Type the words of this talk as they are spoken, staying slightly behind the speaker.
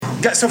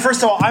So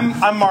first of all,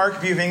 I'm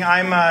Mark Beuving.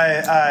 I'm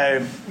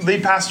a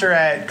lead pastor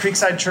at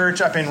Creekside Church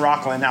up in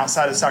Rocklin,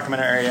 outside of the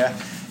Sacramento area.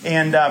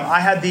 And I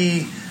had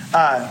the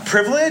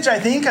privilege, I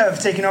think, of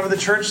taking over the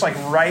church,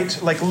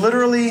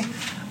 literally,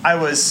 I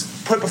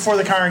was put before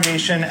the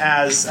congregation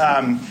as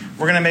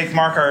we're going to make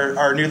Mark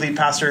our new lead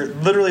pastor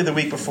literally the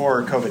week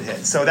before COVID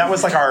hit. So that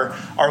was like our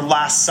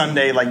last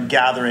Sunday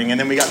gathering, and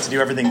then we got to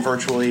do everything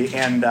virtually.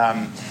 And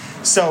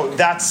so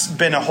that's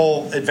been a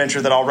whole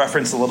adventure that I'll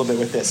reference a little bit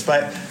with this.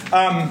 But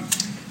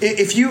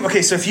if you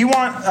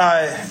want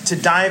to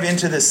dive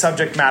into this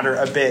subject matter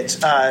a bit,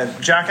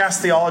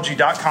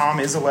 jackastheology.com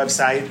is a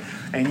website,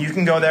 and you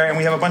can go there, and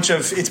we have a bunch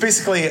of, it's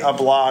basically a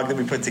blog that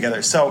we put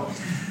together. So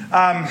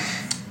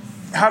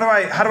how do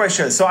I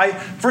share this? So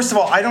first of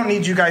all, I don't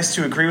need you guys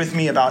to agree with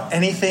me about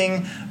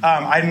anything.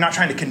 I'm not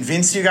trying to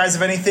convince you guys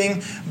of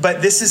anything,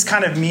 but this is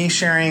kind of me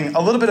sharing a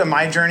little bit of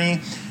my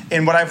journey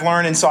and what I've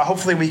learned, and so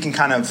hopefully we can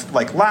kind of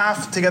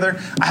laugh together.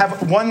 I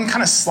have one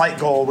kind of slight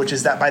goal, which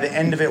is that by the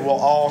end of it, we'll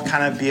all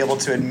kind of be able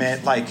to admit,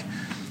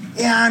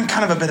 I'm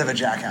kind of a bit of a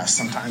jackass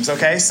sometimes,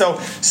 okay? So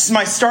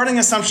my starting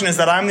assumption is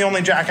that I'm the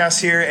only jackass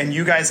here, and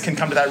you guys can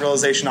come to that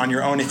realization on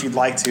your own if you'd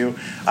like to.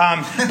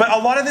 But a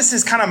lot of this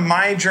is kind of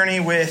my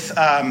journey with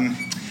kind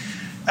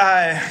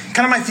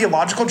of my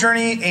theological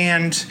journey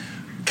and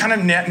kind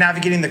of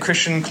navigating the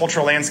Christian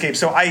cultural landscape.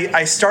 So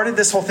I started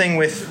this whole thing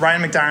with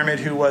Ryan McDiarmid,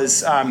 who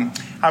was,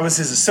 I was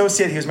his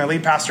associate. He was my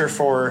lead pastor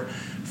for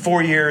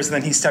 4 years, and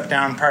then he stepped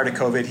down prior to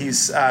COVID.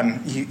 He's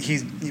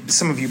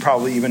some of you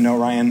probably even know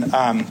Ryan.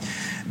 So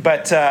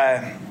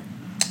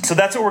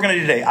that's what we're going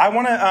to do today. I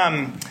want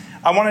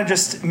to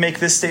just make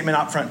this statement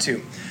up front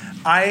too.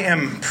 I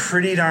am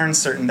pretty darn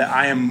certain that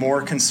I am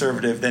more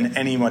conservative than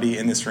anybody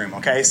in this room,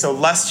 okay? So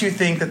lest you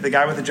think that the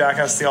guy with the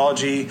Jackass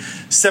Theology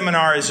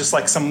seminar is just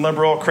some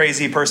liberal,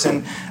 crazy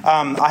person,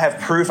 I have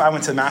proof. I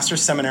went to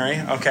master's seminary,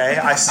 okay?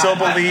 I still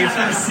believe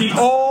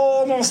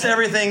almost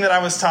everything that I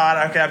was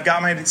taught. Okay, I've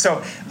got my... I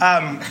brought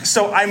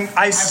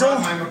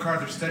my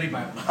MacArthur Study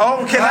Bible.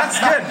 Oh, okay, that's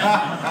good.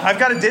 I've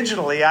got it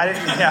digitally. Yeah.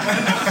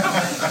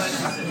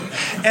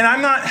 And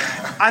I'm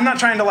not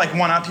trying to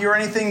one-up you or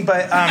anything,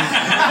 but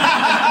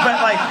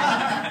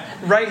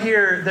right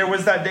here, there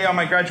was that day on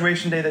my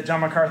graduation day that John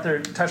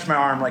MacArthur touched my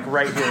arm,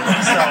 right here. So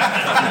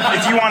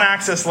if you want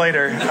access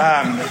later.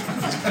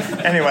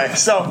 Anyway,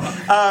 so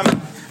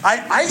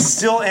I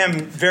still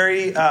am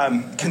very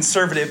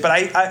conservative,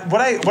 but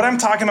what I'm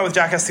talking about with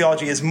Jackass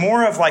Theology is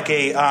more of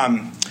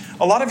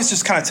a lot of it's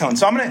just kind of tone.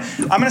 So I'm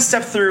gonna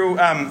step through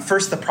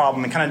first the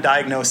problem and kind of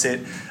diagnose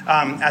it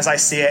as I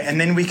see it,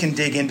 and then we can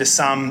dig into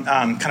some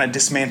kind of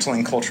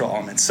dismantling cultural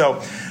elements.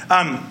 So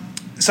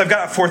I've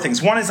got 4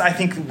 things. One is I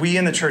think we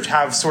in the church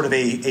have sort of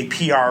a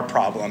PR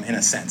problem in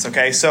a sense.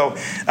 Okay, so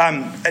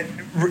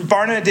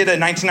Barna did a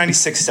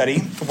 1996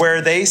 study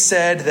where they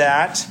said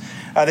that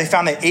they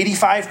found that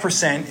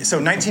 85%. So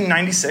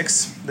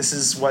 1996. This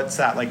is what's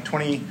that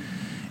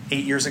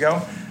 28 years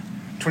ago,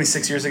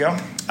 26 years ago.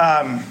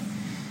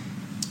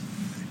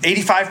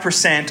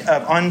 85%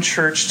 of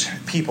unchurched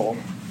people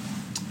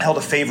held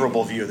a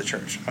favorable view of the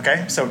church,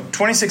 okay? So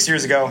 26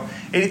 years ago,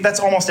 that's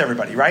almost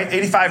everybody, right?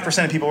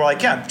 85% of people were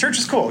yeah, church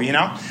is cool,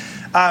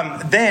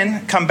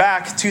 Then come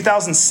back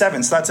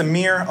 2007, so that's a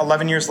mere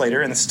 11 years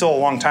later, and it's still a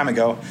long time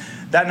ago.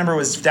 That number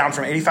was down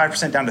from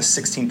 85% down to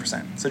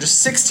 16%. So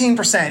just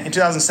 16% in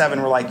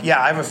 2007 were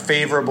yeah, I have a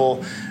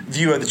favorable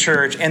view of the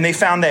church. And they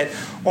found that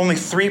only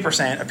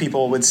 3% of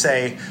people would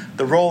say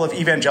the role of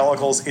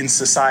evangelicals in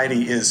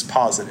society is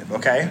positive,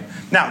 okay?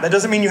 Now, that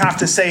doesn't mean you have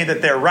to say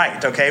that they're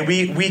right, okay?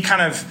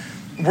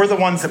 We're the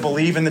ones that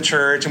believe in the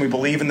church and we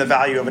believe in the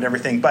value of it and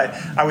everything. But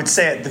I would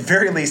say at the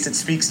very least it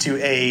speaks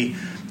to a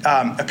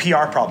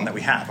PR problem that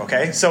we have,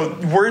 okay? So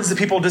words that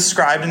people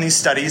described in these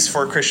studies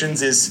for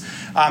Christians is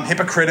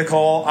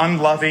hypocritical,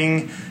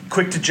 unloving,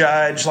 quick to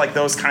judge,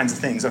 those kinds of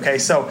things, okay?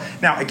 So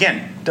now,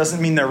 again,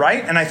 doesn't mean they're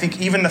right. And I think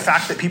even the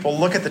fact that people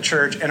look at the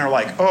church and are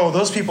oh,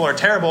 those people are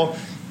terrible,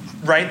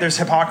 right? There's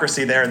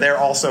hypocrisy there. They're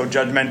also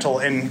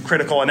judgmental and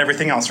critical and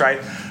everything else, right?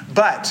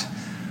 But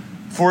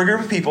for a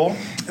group of people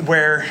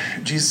where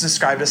Jesus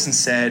described us and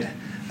said,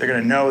 they're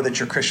going to know that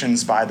you're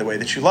Christians by the way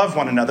that you love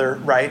one another,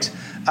 right?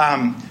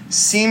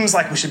 Seems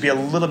like we should be a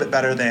little bit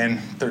better than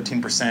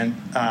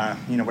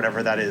 13%,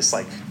 whatever that is,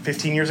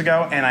 15 years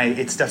ago. And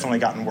it's definitely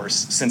gotten worse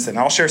since then.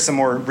 I'll share some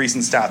more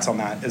recent stats on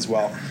that as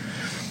well.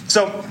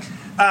 So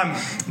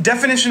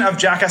definition of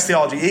Jackass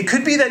Theology. It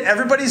could be that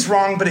everybody's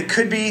wrong, but it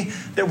could be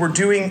that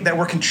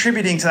we're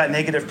contributing to that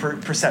negative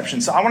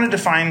perception. So I want to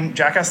define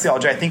Jackass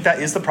Theology. I think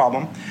that is the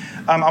problem.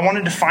 I want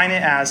to define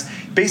it as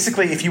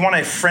basically, if you want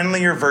a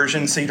friendlier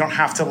version, so you don't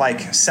have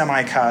to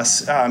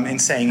semi-cuss in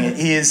saying it,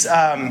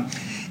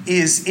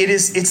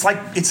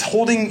 it's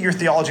holding your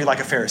theology like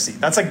a Pharisee.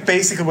 That's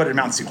basically what it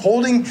amounts to.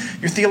 Holding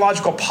your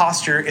theological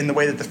posture in the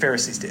way that the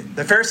Pharisees did.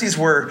 The Pharisees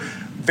were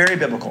very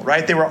biblical,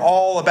 right? They were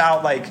all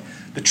about like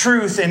the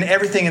truth and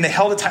everything, and they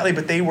held it tightly,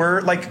 but they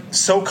were like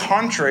so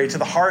contrary to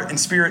the heart and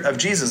spirit of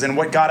Jesus and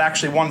what God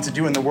actually wanted to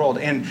do in the world.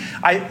 And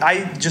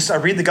I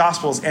read the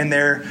Gospels, and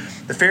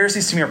the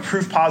Pharisees to me are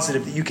proof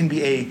positive that you can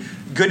be a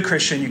good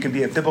Christian, you can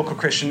be a biblical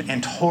Christian,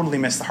 and totally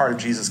miss the heart of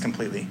Jesus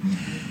completely.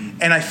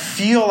 And I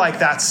feel like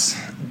that's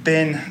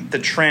been the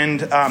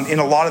trend in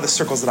a lot of the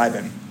circles that I've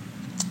been.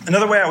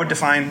 Another way I would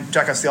define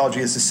Jackass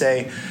Theology is to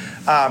say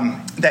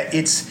that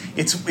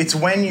it's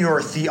when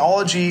your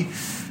theology,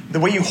 the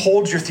way you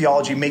hold your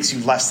theology, makes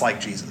you less like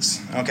Jesus.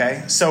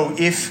 Okay, so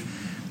if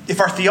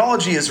our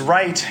theology is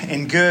right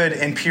and good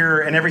and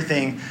pure and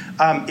everything,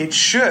 it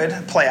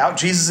should play out.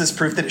 Jesus is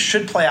proof that it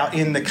should play out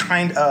in the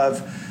kind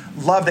of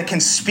love that can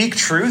speak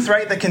truth,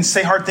 right? That can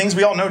say hard things.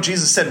 We all know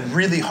Jesus said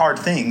really hard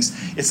things.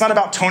 It's not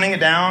about toning it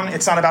down.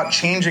 It's not about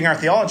changing our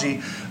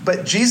theology.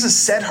 But Jesus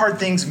said hard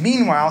things.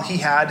 Meanwhile, he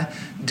had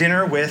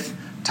dinner with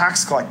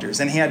tax collectors,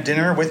 and he had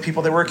dinner with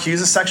people that were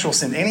accused of sexual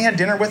sin, and he had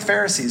dinner with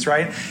Pharisees,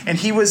 right? And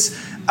he was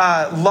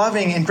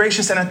loving and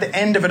gracious, and at the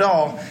end of it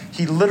all,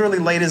 he literally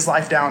laid his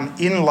life down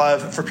in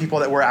love for people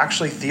that were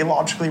actually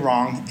theologically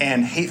wrong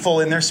and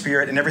hateful in their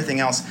spirit and everything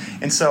else.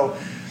 And so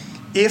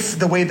if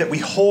the way that we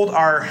hold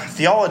our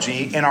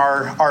theology and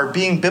our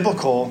being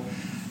biblical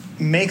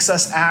makes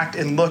us act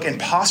and look and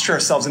posture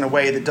ourselves in a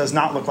way that does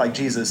not look like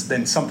Jesus,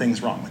 then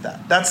something's wrong with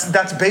that.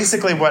 That's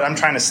basically what I'm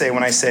trying to say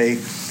when I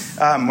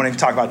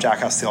talk about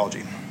Jackass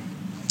Theology.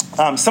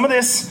 Some of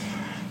this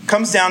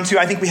comes down to,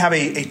 I think we have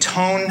a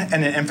tone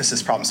and an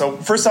emphasis problem. So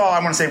first of all, I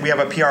want to say we have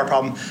a PR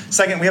problem.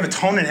 Second, we have a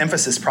tone and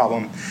emphasis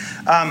problem.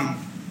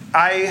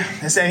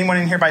 Has anyone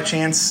in here by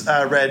chance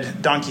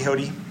read Don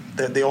Quixote?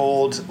 The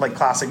old like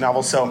classic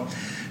novel. So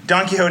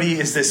Don Quixote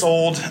is this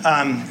old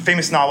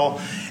famous novel,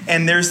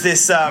 and there's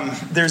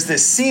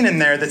this scene in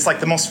there that's like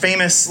the most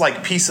famous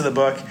like piece of the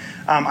book.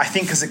 I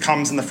think because it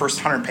comes in the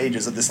first 100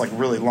 pages of this like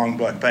really long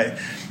book. But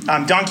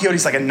Don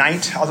Quixote's like a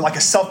knight, like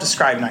a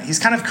self-described knight. He's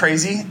kind of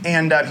crazy,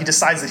 and he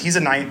decides that he's a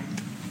knight.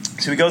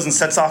 So he goes and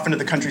sets off into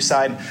the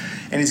countryside,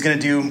 and he's going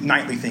to do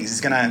knightly things.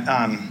 He's going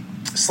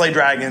to slay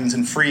dragons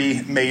and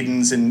free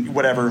maidens and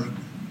whatever.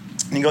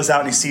 And he goes out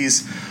and he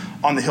sees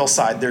on the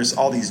hillside, there's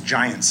all these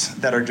giants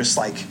that are just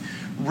like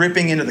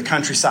ripping into the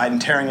countryside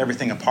and tearing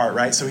everything apart,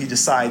 right? So he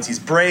decides he's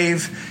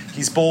brave,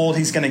 he's bold,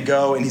 he's going to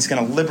go and he's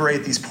going to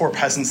liberate these poor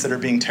peasants that are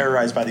being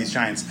terrorized by these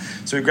giants.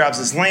 So he grabs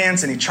his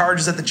lance and he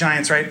charges at the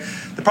giants, right?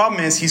 The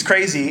problem is he's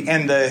crazy,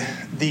 and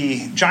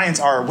the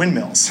giants are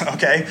windmills,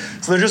 okay?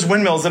 So they're just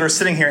windmills that are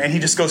sitting here, and he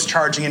just goes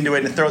charging into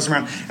it and throws them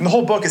around. And the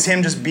whole book is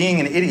him just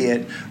being an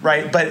idiot,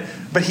 right?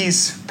 But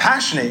he's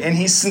passionate and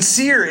he's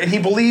sincere, and he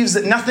believes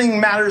that nothing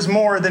matters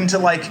more than to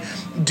like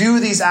do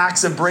these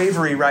acts of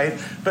bravery, right?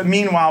 But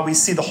meanwhile, we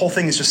see the whole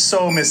thing is just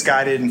so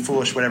misguided and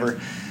foolish, whatever.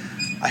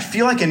 I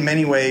feel like in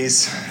many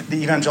ways, the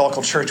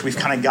evangelical church, we've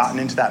kind of gotten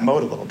into that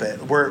mode a little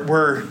bit.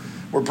 We're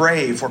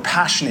brave, we're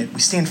passionate, we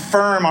stand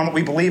firm on what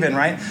we believe in,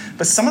 right?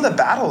 But some of the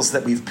battles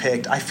that we've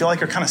picked, I feel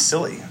like are kind of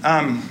silly.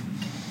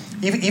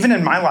 Even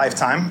in my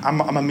lifetime,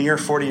 I'm a mere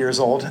 40 years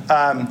old.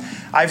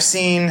 I've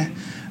seen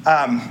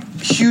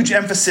huge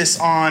emphasis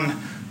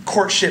on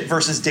courtship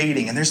versus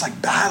dating, and there's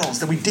like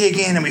battles that we dig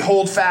in and we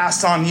hold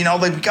fast on,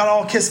 like we got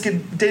all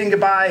dating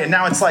goodbye, and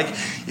now it's like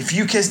if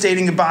you kiss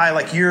dating goodbye,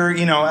 like you're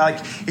like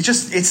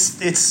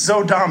it's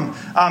so dumb.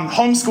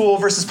 Homeschool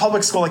versus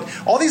public school,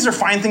 like all these are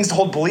fine things to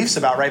hold beliefs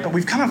about, right? But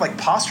we've kind of like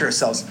postured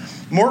ourselves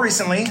more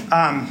recently.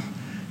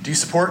 Do you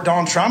support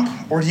Donald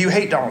Trump or do you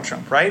hate Donald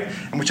Trump, right?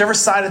 And whichever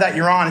side of that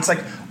you're on, it's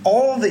like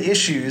all the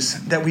issues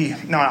that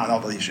not all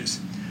the issues,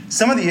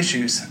 some of the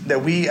issues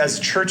that we as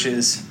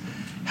churches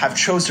have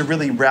chose to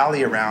really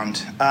rally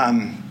around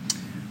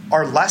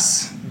are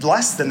less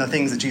than the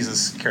things that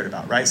Jesus cared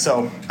about, right?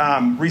 So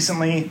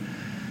recently,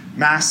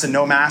 masks and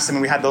no masks, I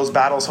mean, we had those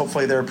battles.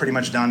 Hopefully they're pretty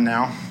much done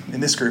now.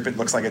 In this group, it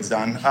looks like it's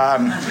done.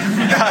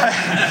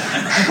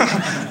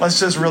 Let's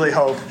just really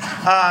hope.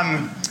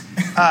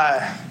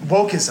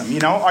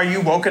 Wokeism, are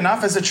you woke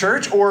enough as a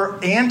church, or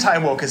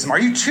anti-wokeism? Are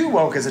you too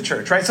woke as a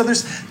church, right? So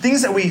there's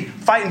things that we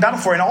fight and battle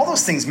for, and all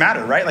those things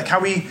matter, right? Like how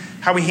we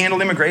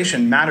handle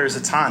immigration matters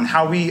a ton.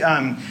 How we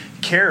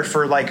care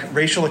for like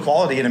racial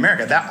equality in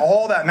America,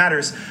 all that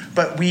matters.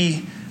 But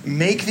we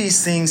make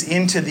these things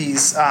into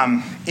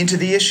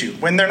the issue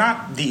when they're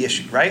not the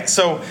issue, right?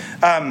 So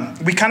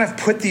we kind of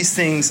put these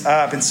things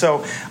up, and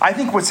so I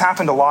think what's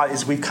happened a lot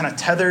is we've kind of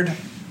tethered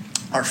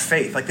our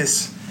faith, like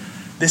this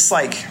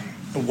like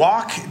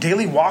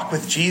daily walk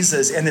with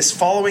Jesus, and this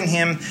following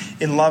him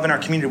in love in our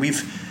community.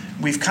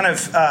 We've kind of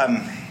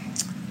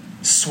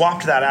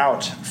swapped that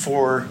out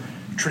for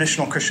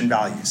traditional Christian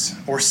values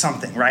or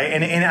something, right?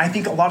 And I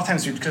think a lot of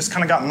times we've just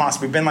kind of gotten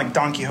lost. We've been like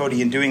Don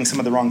Quixote and doing some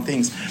of the wrong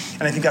things,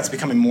 and I think that's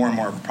becoming more and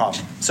more of a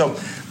problem. So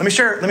let me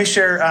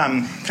share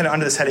kind of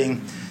under this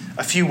heading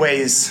a few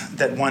ways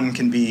that one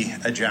can be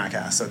a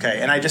jackass,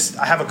 okay? And I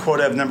have a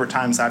quota of number of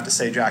times I have to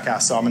say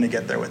jackass, so I'm going to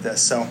get there with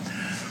this. So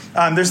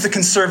there's the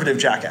conservative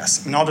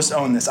jackass, and I'll just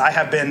own this. I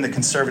have been the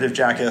conservative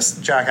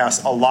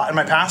jackass a lot in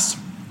my past.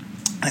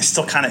 I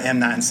still kind of am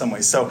that in some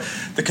ways. So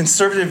the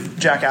conservative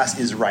jackass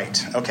is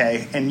right,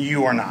 okay? And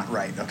you are not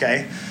right,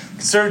 okay?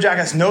 Conservative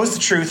jackass knows the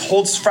truth,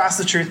 holds fast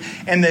the truth,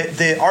 and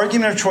the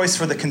argument of choice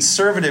for the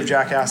conservative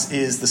jackass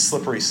is the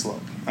slippery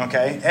slope,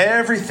 okay?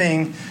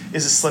 Everything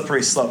is a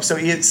slippery slope. So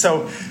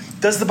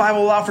does the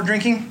Bible allow for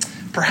drinking?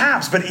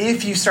 Perhaps, but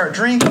if you start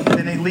drinking,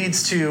 then it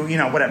leads to,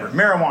 whatever,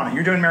 marijuana.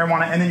 You're doing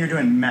marijuana, and then you're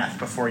doing meth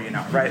before you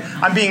know it, right?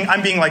 I'm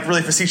being like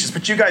really facetious,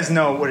 but you guys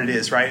know what it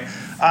is, right?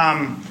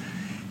 I've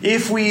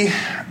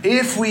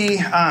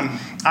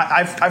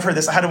heard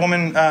this. I had a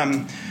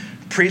woman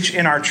preach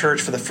in our church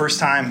for the first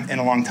time in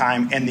a long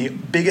time, and the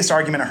biggest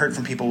argument I heard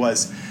from people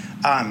was,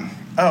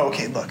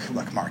 okay,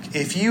 look, Mark,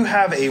 if you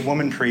have a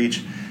woman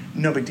preach,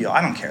 no big deal.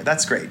 I don't care.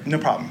 That's great. No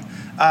problem.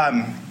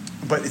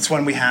 But it's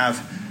when we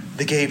have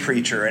the gay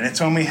preacher, and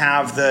it's when we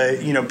have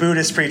the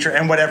Buddhist preacher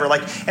and whatever,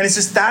 and it's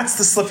just, that's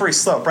the slippery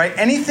slope, right?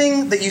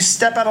 Anything that you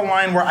step out of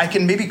line where I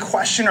can maybe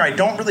question, or I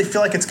don't really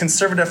feel like it's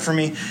conservative for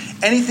me,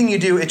 anything you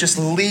do, it just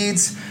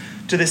leads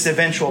to this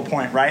eventual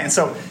point, right? And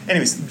so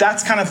anyways,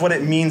 that's kind of what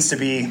it means to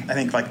be, I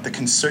think, like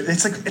it's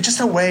just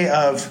a way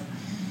of,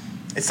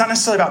 it's not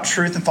necessarily about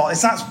truth and false.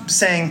 It's not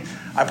saying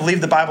I believe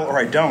the Bible or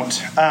I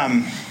don't.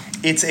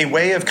 It's a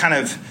way of kind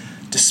of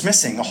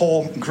dismissing a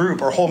whole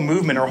group or a whole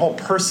movement or a whole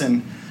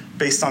person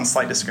based on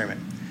slight disagreement.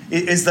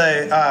 Was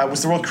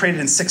the world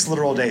created in 6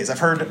 literal days? I've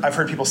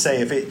heard people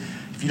say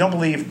if you don't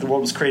believe the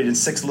world was created in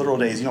 6 literal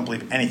days, you don't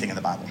believe anything in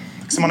the Bible.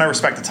 Someone I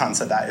respect a ton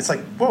said that. It's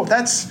like, whoa,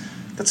 that's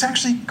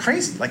actually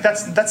crazy. Like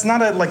that's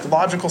not a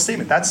logical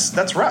statement.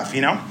 That's rough,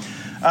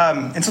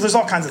 And so there's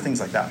all kinds of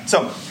things like that.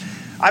 So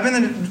I've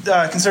been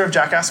the conservative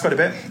jackass quite a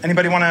bit.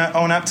 Anybody want to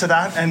own up to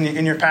that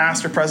in your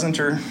past or present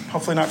or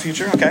hopefully not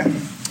future? Okay.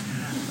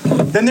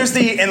 Then there's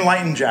the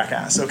enlightened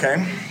jackass.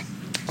 Okay.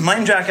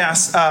 Enlightened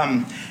jackass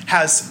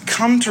has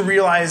come to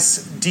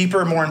realize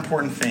deeper, more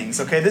important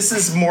things. Okay, this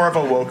is more of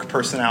a woke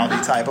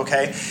personality type.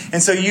 Okay,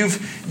 and so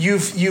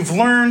you've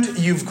learned,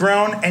 you've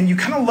grown, and you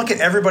kind of look at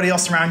everybody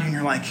else around you, and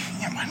you're like,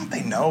 yeah, why don't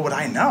they know what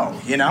I know?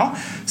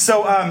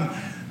 So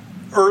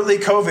early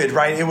COVID,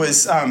 right? It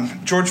was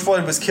George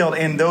Floyd was killed,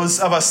 and those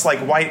of us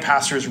white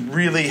pastors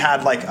really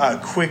had a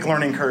quick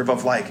learning curve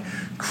of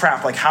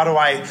crap. How do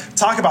I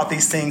talk about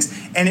these things?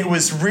 And it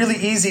was really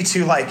easy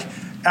to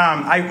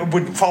I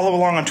would follow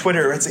along on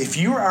Twitter. It's if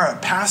you are a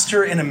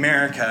pastor in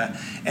America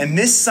and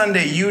this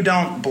Sunday you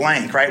don't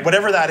blank, right?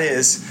 Whatever that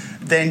is,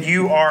 then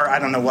you are, I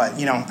don't know what,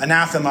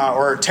 anathema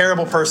or a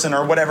terrible person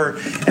or whatever.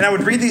 And I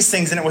would read these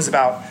things, and it was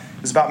about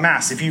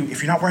masks. If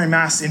you're not wearing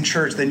masks in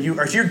church, then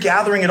or if you're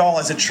gathering at all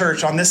as a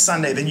church on this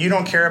Sunday, then you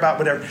don't care about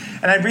whatever.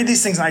 And I'd read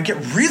these things and I'd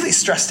get really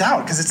stressed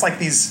out because it's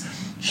these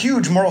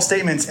huge moral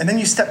statements. And then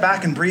you step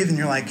back and breathe and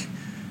you're like,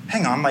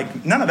 hang on,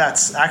 none of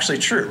that's actually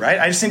true, right?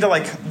 I just need to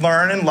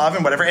learn and love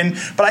and whatever.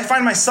 But I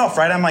find myself,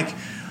 right? I'm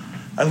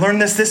I learned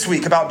this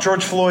week about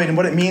George Floyd and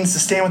what it means to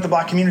stand with the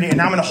Black community, and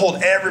now I'm going to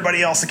hold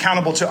everybody else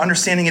accountable to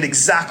understanding it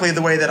exactly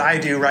the way that I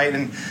do, right?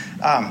 And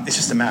it's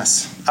just a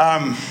mess.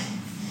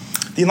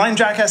 The enlightened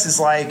jackass is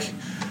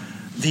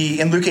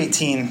in Luke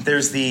 18,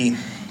 there's the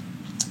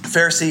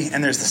Pharisee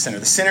and there's the sinner.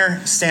 The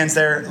sinner stands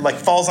there,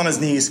 falls on his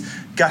knees.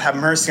 God, have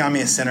mercy on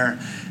me, a sinner.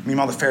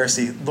 Meanwhile, the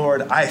Pharisee,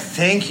 Lord, I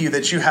thank you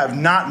that you have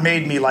not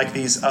made me like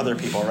these other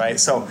people, right?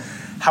 So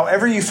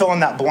however you fill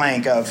in that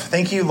blank of,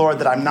 thank you, Lord,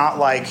 that I'm not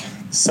like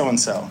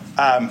so-and-so.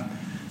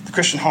 The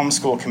Christian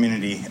homeschool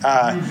community,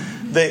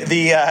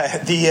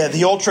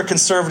 the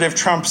ultra-conservative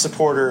Trump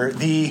supporter,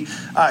 the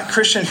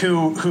Christian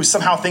who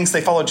somehow thinks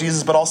they follow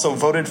Jesus but also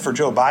voted for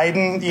Joe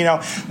Biden,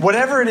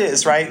 whatever it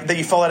is, right, that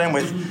you fill that in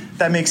with,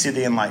 that makes you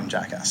the enlightened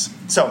jackass.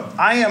 So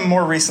I am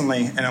more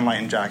recently an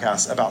enlightened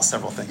jackass about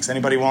several things.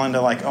 Anybody willing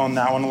to own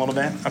that one a little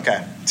bit?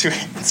 Okay, 2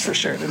 hands for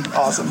sure.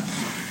 Awesome.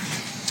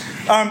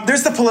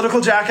 There's the political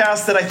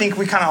jackass that I think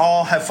we kind of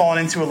all have fallen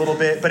into a little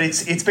bit, but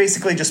it's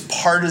basically just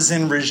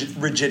partisan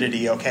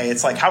rigidity, okay?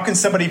 It's how can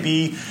somebody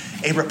be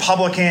a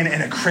Republican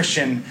and a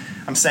Christian?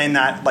 I'm saying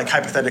that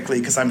hypothetically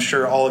because I'm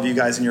sure all of you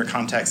guys in your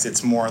context,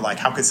 it's more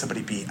how could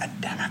somebody be a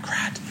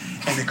Democrat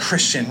and a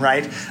Christian,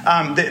 right?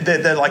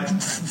 The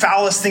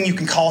foulest thing you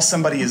can call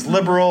somebody is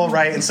liberal,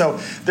 right? And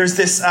so there's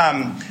this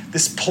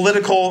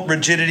political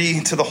rigidity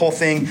to the whole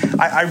thing.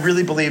 I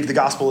really believe the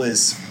gospel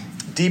is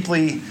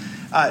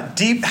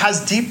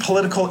has deep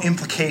political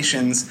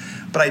implications,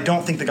 but I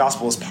don't think the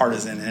gospel is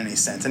partisan in any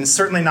sense. And it's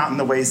certainly not in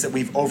the ways that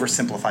we've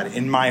oversimplified it,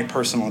 in my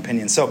personal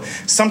opinion. So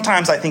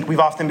sometimes I think we've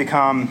often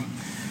become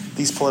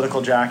these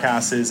political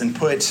jackasses and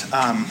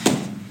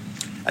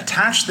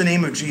attach the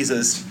name of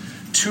Jesus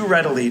too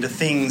readily to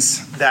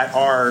things that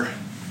are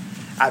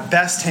at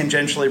best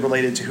tangentially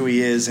related to who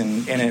he is,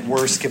 and at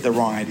worst give the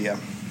wrong idea.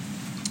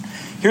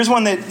 Here's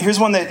one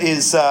that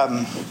is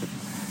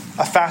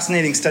a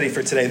fascinating study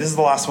for today. This is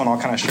the last one I'll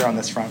kind of share on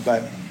this front,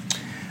 but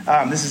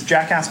this is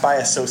jackass by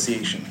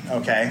association,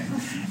 okay?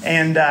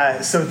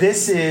 And so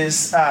this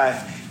is,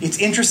 it's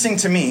interesting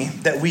to me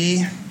that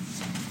we,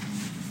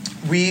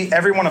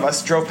 every one of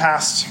us drove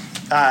past,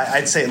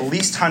 I'd say at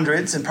least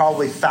hundreds and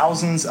probably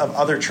thousands of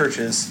other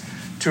churches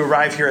to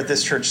arrive here at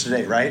this church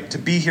today, right? To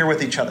be here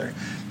with each other.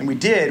 And we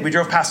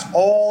drove past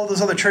all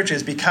those other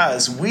churches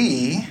because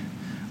we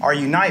are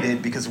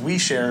united because we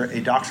share a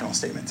doctrinal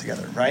statement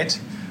together,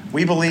 right?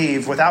 We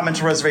believe, without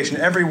mental reservation,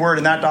 every word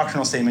in that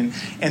doctrinal statement.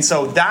 And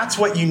so that's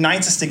what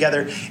unites us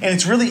together. And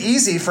it's really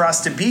easy for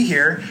us to be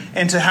here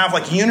and to have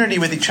like unity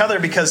with each other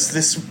because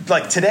this,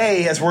 like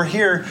today, as we're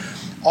here,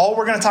 all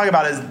we're going to talk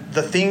about is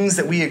the things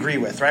that we agree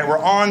with, right? We're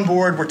on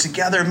board. We're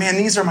together. Man,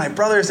 these are my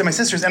brothers and my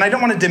sisters. And I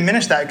don't want to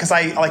diminish that because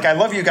I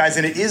love you guys.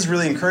 And it is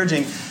really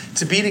encouraging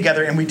to be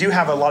together. And we do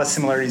have a lot of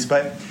similarities.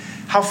 But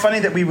how funny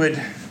that we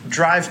would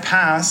drive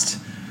past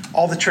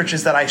all the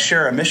churches that I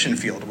share a mission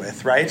field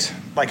with, right?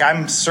 Like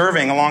I'm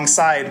serving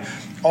alongside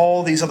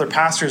all these other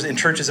pastors in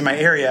churches in my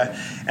area,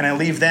 and I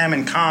leave them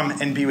and come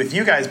and be with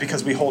you guys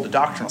because we hold a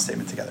doctrinal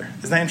statement together.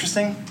 Isn't that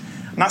interesting?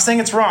 I'm not saying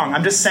it's wrong.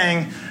 I'm just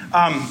saying,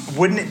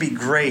 wouldn't it be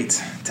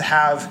great to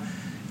have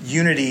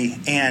unity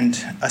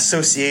and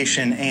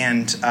association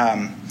and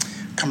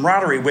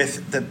camaraderie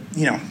with the,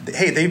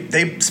 hey,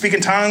 they speak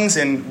in tongues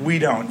and we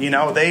don't,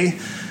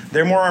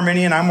 they're more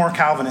Arminian, I'm more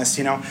Calvinist,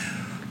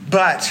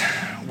 but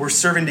we're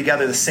serving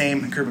together the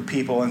same group of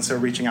people, and so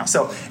reaching out.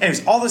 So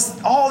anyways,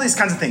 all these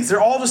kinds of things.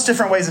 They're all just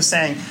different ways of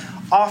saying,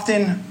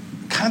 often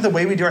kind of the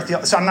way we do our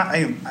theology. So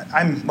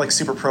I'm like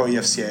super pro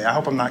EFCA. I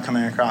hope I'm not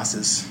coming across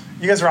as,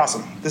 you guys are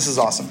awesome. This is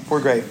awesome. We're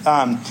great.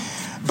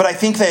 But I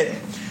think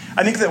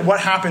that what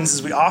happens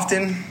is we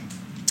often,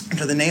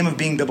 under the name of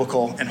being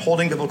biblical and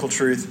holding biblical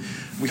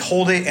truth, we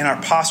hold it and our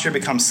posture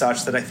becomes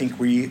such that I think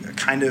we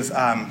kind of,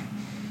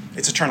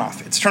 it's a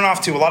turnoff. It's a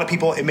turnoff to a lot of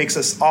people. It makes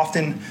us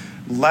often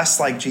less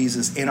like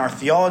Jesus in our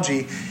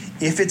theology.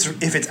 If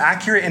it's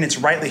accurate and it's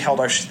rightly held,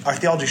 our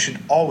theology should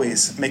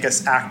always make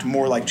us act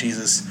more like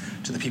Jesus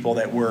to the people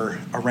that we're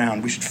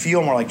around. We should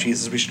feel more like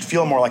Jesus. We should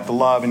feel more like the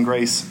love and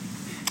grace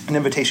and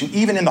invitation,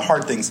 even in the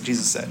hard things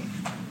Jesus said.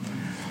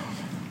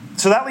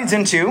 So that leads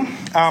into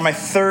my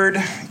third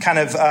kind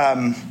of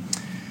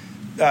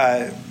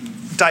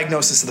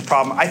diagnosis of the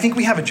problem. I think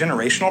we have a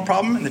generational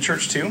problem in the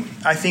church too.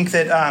 I think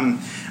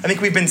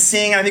we've been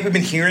seeing, I think we've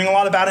been hearing a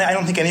lot about it. I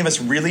don't think any of us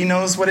really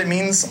knows what it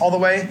means all the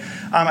way.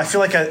 I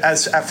feel like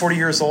at 40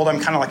 years old, I'm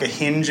kind of like a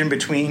hinge in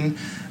between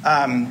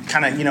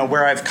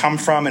where I've come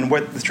from and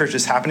what the church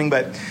is happening.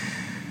 But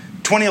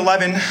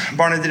 2011,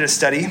 Barna did a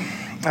study.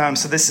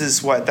 So this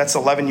is that's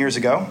 11 years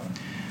ago.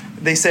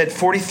 They said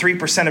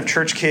 43% of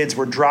church kids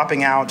were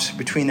dropping out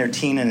between their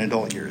teen and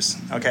adult years.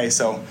 Okay,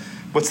 so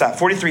what's that?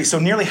 43. So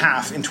nearly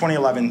half in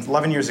 2011,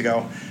 11 years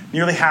ago,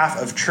 nearly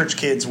half of church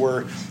kids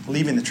were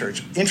leaving the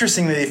church.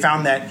 Interestingly, they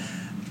found that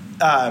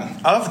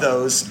of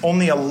those,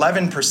 only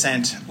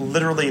 11%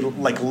 literally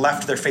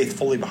left their faith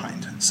fully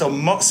behind. So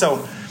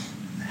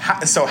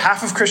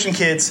half of Christian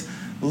kids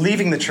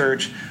leaving the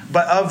church,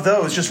 but of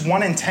those, just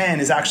 1 in 10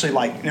 is actually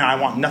I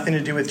want nothing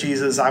to do with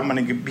Jesus. I'm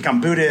going to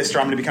become Buddhist or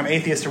I'm going to become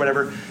atheist or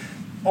whatever.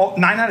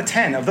 9 out of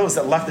 10 of those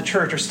that left the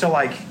church are still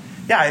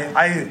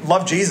I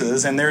love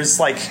Jesus and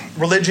there's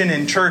religion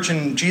and church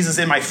and Jesus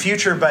in my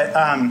future, but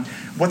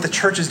what the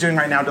church is doing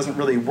right now doesn't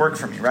really work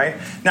for me, right?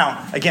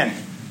 Now, again,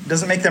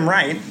 doesn't make them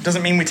right.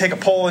 Doesn't mean we take a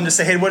poll and just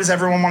say, hey, what does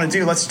everyone want to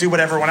do? Let's do what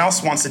everyone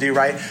else wants to do,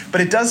 right? But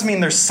it does mean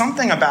there's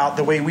something about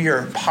the way we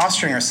are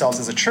posturing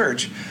ourselves as a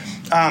church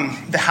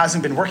that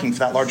hasn't been working for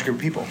that large group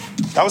of people.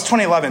 That was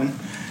 2011.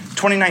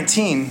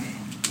 2019,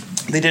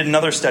 they did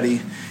another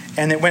study,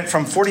 and it went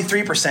from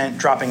 43%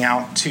 dropping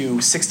out to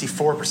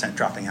 64%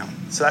 dropping out.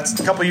 So that's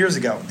a couple years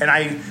ago. And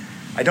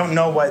I don't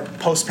know what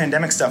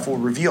post-pandemic stuff will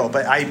reveal,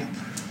 but I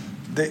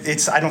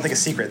don't think a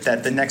secret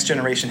that the next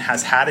generation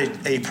has had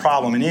a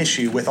problem, an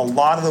issue with a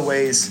lot of the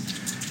ways.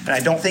 And I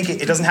don't think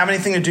it doesn't have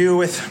anything to do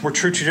with we're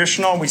true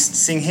traditional. We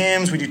sing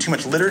hymns. We do too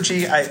much liturgy.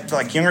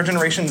 Younger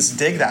generations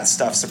dig that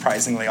stuff,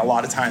 surprisingly, a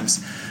lot of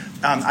times.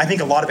 I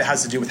think a lot of it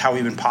has to do with how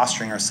we've been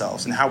posturing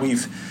ourselves and how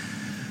we've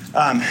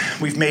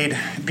made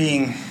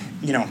being,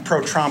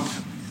 pro-Trump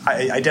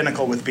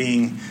identical with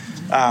being,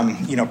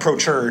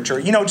 pro-church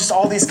or, just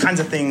all these kinds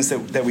of things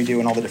that we do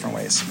in all the different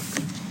ways.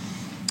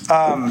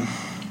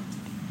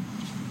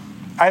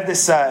 I have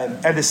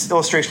this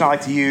illustration I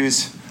like to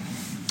use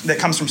that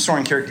comes from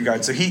Soren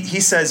Kierkegaard. So he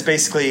says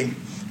basically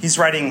he's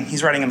writing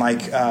in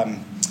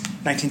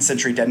 19th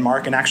century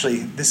Denmark, and actually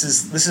this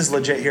is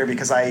legit here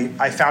because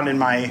I found in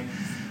my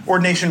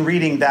ordination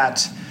reading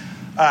that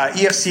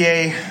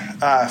EFCA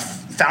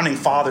founding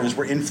fathers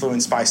were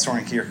influenced by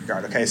Soren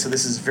Kierkegaard. Okay, so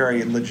this is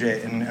very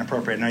legit and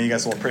appropriate. Now you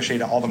guys will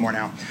appreciate it all the more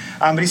now.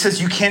 But he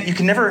says you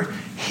can never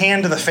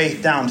hand the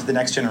faith down to the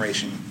next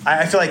generation.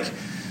 I feel like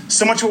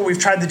so much of what we've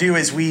tried to do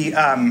is we're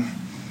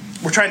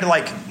trying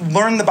to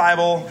learn the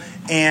Bible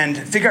and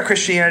figure out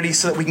Christianity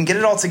so that we can get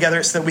it all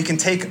together so that we can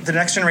take the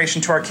next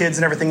generation to our kids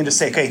and everything and just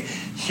say, okay,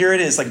 here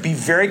it is. Be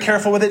very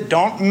careful with it.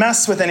 Don't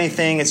mess with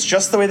anything. It's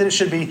just the way that it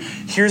should be.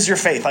 Here's your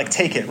faith.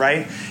 Take it,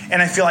 right?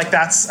 And I feel like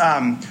that's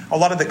a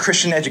lot of the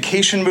Christian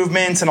education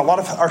movements and a lot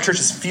of our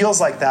churches feels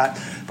like that.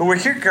 But what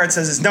Kierkegaard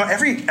says is, no,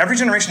 every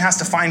generation has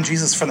to find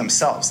Jesus for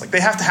themselves. They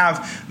have to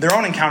have their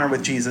own encounter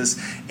with Jesus.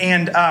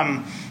 And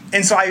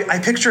so I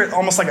picture it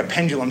almost like a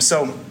pendulum.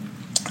 So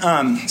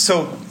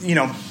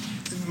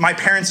my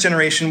parents'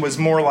 generation was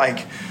more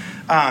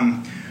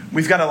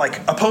We've got to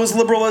like oppose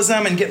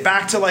liberalism and get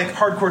back to like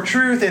hardcore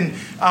truth. And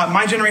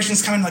my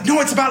generation's coming like,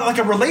 no, it's about like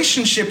a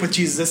relationship with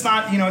Jesus. It's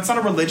not, it's not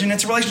a religion,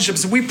 it's a relationship.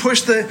 So we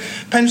push the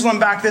pendulum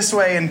back this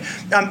way. And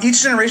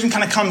each generation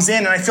kind of comes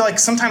in. And I feel like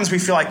sometimes we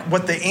feel like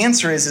what the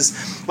answer is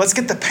let's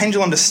get the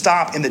pendulum to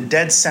stop in the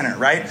dead center,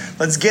 right?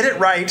 Let's get it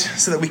right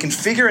so that we can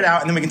figure it out.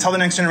 And then we can tell the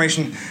next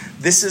generation,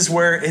 this is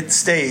where it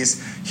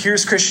stays.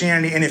 Here's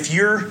Christianity. And if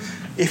you're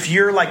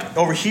like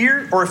over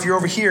here, or if you're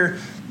over here,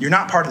 you're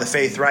not part of the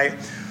faith, right?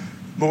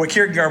 But what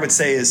Kierkegaard would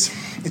say is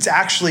it's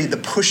actually the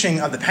pushing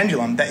of the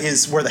pendulum that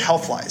is where the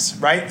health lies,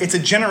 right? It's a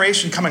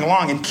generation coming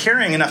along and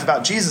caring enough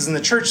about Jesus in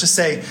the church to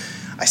say,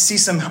 I see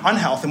some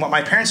unhealth in what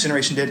my parents'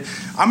 generation did.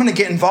 I'm going to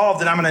get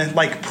involved and I'm going to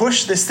like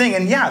push this thing.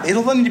 And yeah,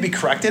 it'll need to be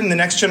corrected and the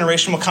next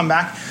generation will come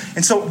back.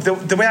 And so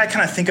the way I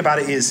kind of think about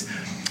it is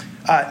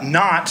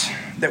not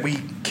that we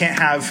can't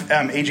have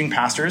aging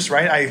pastors,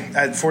 right?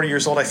 At 40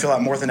 years old, I feel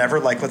that more than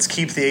ever. Like, let's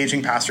keep the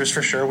aging pastors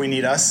for sure. We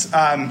need us.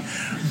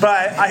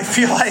 But I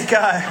feel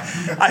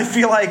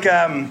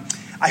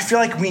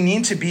like we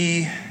need to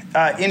be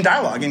in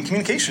dialogue and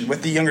communication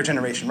with the younger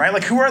generation, right?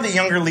 Like, who are the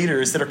younger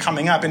leaders that are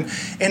coming up,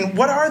 and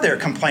what are their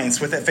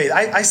complaints with that faith?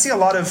 I see there's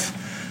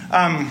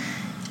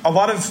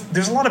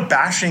a lot of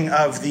bashing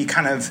of the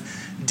kind of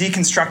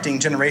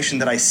deconstructing generation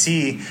that I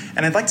see,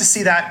 and I'd like to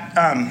see that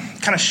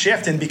kind of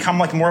shift and become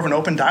like more of an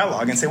open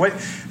dialogue and say, what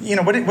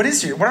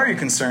are your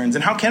concerns,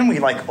 and how can we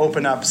like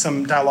open up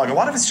some dialogue? A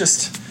lot of it's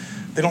just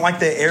they don't like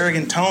the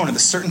arrogant tone or the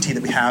certainty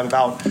that we have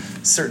about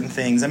certain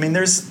things. I mean,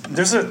 there's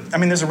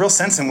a real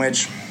sense in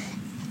which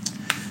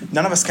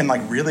none of us can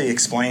like really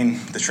explain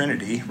the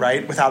Trinity,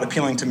 right, without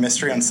appealing to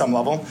mystery on some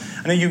level.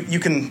 I know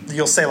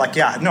you'll say like,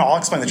 yeah, no, I'll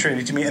explain the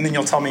Trinity to me, and then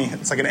you'll tell me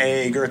it's like an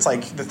egg or it's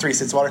like the three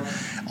seeds of water.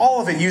 All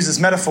of it uses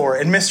metaphor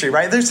and mystery,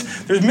 right?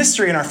 There's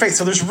mystery in our faith,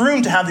 so there's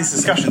room to have these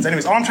discussions.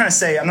 Anyways, all I'm trying to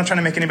say, I'm not trying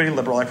to make anybody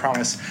liberal, I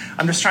promise.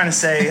 I'm just trying to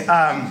say,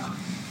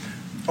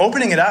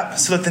 opening it up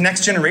so that the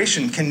next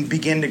generation can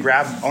begin to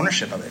grab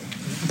ownership of it.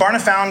 Barna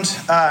found,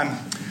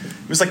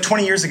 it was like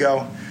 20 years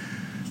ago,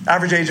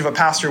 average age of a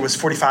pastor was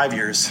 45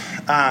 years,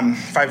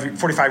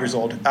 45 years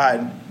old.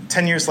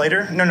 10 years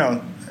later,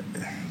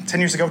 10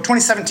 years ago,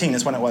 2017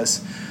 is when it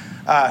was,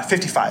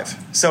 55.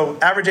 So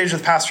average age of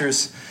the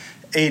pastors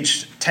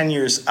aged 10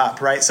 years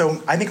up, right?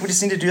 So I think we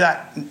just need to do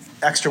that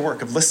extra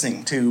work of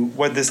listening to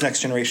what this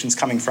next generation is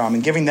coming from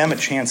and giving them a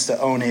chance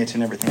to own it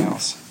and everything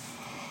else.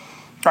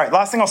 All right,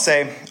 last thing I'll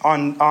say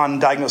on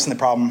diagnosing the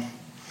problem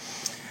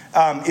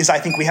is I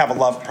think we have a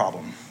love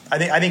problem.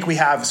 I think we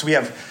have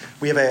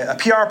a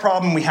PR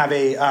problem, we have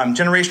a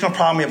generational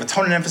problem, we have a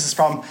tone and emphasis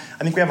problem.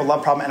 I think we have a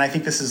love problem, and I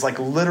think this is like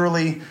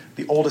literally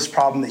the oldest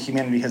problem that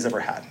humanity has ever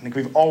had. I think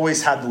we've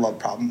always had the love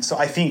problem. So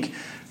I think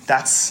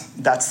that's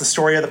the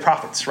story of the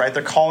prophets, right?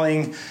 They're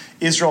calling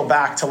Israel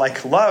back to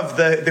like love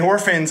the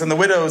orphans and the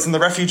widows and the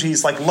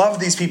refugees, like love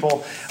these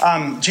people.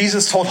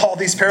 Jesus told all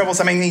these parables.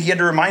 I mean, he had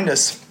to remind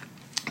us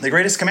the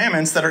greatest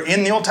commandments that are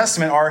in the Old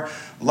Testament are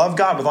love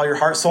God with all your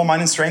heart, soul,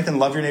 mind, and strength, and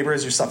love your neighbor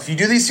as yourself. If you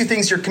do these two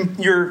things, you're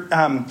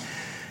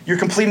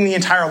completing the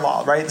entire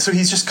law, right? So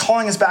he's just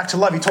calling us back to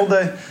love. He told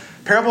the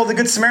parable of the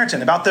Good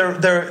Samaritan about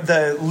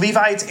the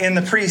Levites and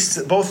the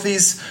priests, both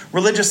these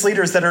religious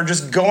leaders that are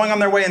just going on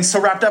their way and so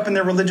wrapped up in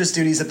their religious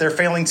duties that they're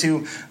failing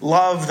to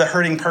love the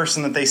hurting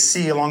person that they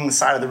see along the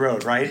side of the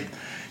road, right?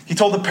 He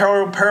told the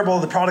parable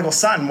of the prodigal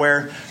son,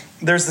 where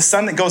there's the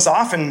son that goes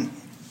off and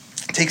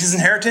takes his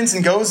inheritance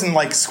and goes and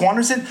like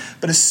squanders it.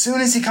 But as soon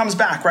as he comes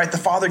back, right, the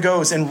father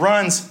goes and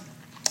runs,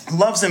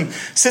 loves him,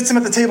 sits him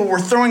at the table. We're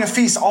throwing a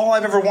feast. All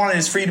I've ever wanted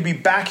is for you to be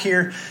back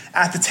here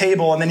at the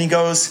table. And then he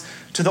goes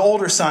to the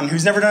older son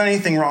who's never done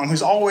anything wrong,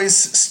 who's always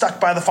stuck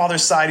by the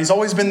father's side. He's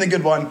always been the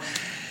good one.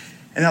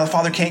 And now the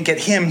father can't get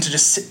him to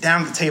just sit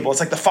down at the table.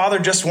 It's like the father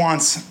just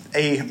wants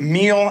a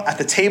meal at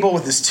the table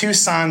with his two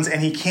sons,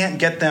 and he can't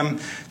get them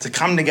to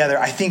come together.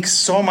 I think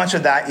so much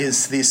of that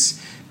is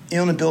this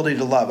inability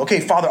to love.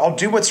 Okay, Father, I'll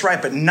do what's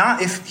right, but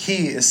not if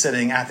he is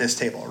sitting at this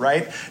table,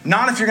 right?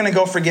 Not if you're going to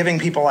go forgiving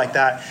people like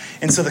that.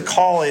 And so the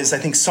call is, I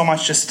think, so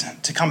much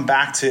just to come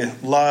back to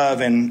love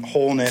and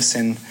wholeness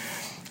and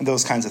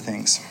those kinds of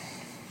things.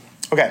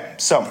 Okay,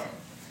 so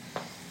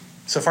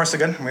far so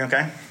good? Are we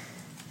okay?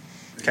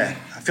 Okay,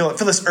 I feel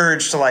this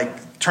urge to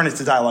like turn it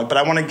to dialogue, but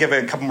I want to give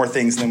it a couple more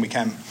things and then we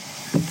can.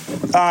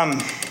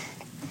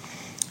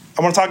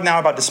 I want to talk now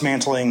about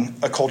dismantling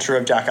a culture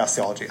of Jackass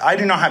Theology. I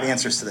do not have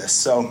answers to this.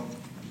 So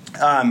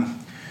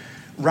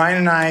Ryan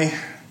and I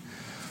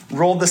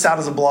rolled this out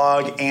as a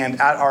blog,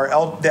 and at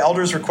the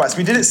elders' request,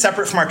 we did it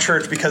separate from our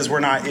church because we're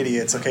not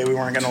idiots, okay? We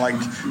weren't going to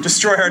like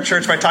destroy our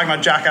church by talking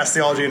about Jackass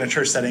Theology in a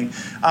church setting.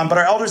 But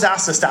our elders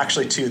asked us to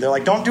actually too. They're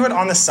like, don't do it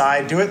on the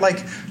side. Do it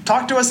like,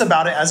 talk to us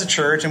about it as a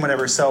church and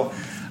whatever. So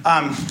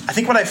I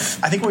think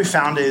what we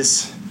found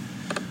is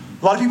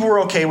a lot of people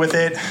were okay with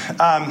it.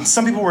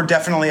 Some people were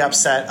definitely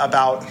upset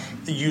about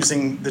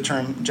using the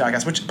term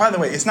jackass, which, by the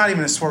way, it's not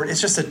even a swear word.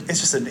 It's just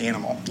an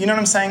animal. You know what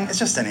I'm saying? It's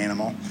just an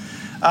animal.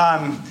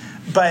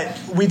 But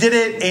we did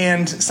it,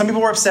 and some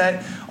people were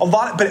upset.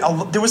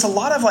 There was a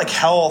lot of like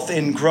health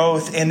and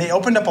growth, and they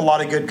opened up a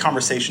lot of good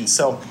conversations.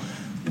 So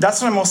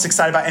that's what I'm most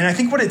excited about. And I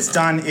think what it's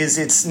done is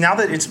it's now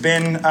that it's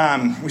been,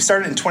 we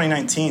started in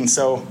 2019,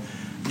 so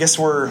I guess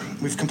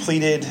we've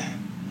completed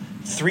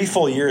 3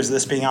 full years of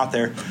this being out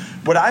there.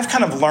 What I've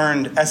kind of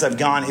learned as I've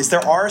gone is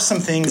there are some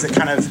things that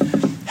kind of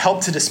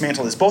help to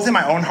dismantle this, both in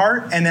my own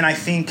heart and then I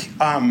think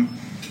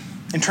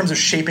in terms of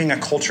shaping a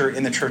culture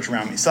in the church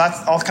around me. So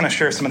I'll kind of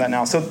share some of that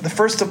now. So the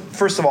first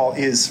of all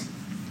is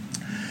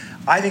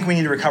I think we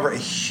need to recover a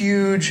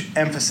huge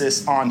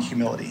emphasis on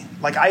humility.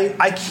 Like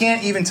I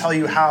can't even tell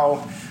you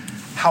how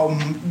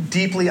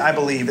deeply I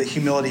believe that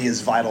humility is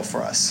vital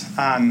for us.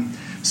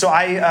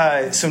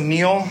 So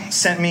Neil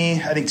sent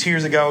me, I think 2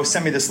 years ago,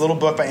 this little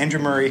book by Andrew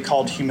Murray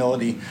called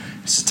Humility.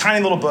 It's a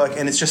tiny little book,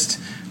 and it's just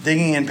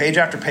digging in page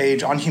after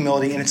page on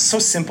humility, and it's so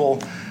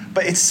simple,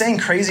 but it's saying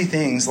crazy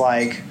things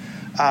like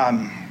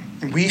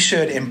we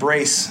should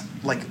embrace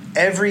like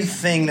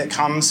everything that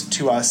comes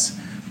to us.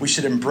 We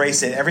should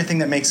embrace it. Everything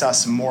that makes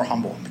us more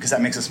humble, because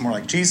that makes us more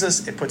like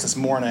Jesus. It puts us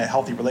more in a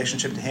healthy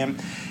relationship to him.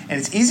 And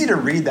it's easy to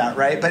read that,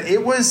 right? But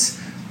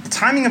the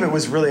timing of it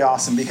was really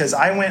awesome, because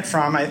I went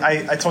from,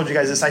 I told you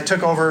guys this, I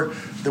took over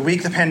the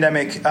week the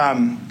pandemic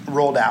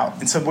rolled out.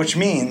 And so, which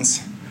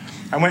means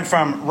I went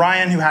from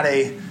Ryan, who had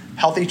a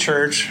healthy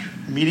church,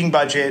 meeting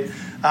budget,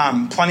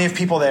 plenty of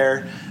people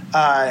there,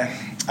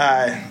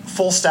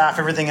 full staff,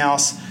 everything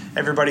else,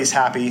 everybody's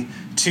happy,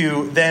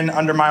 to then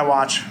under my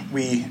watch,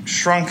 we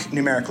shrunk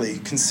numerically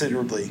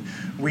considerably.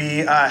 We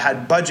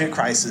had budget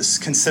crisis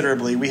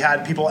considerably. We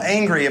had people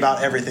angry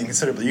about everything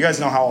considerably. You guys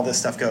know how all this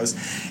stuff goes.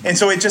 And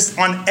so it just,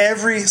 on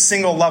every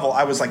single level,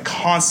 I was like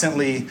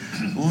constantly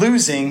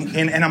losing.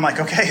 And I'm like,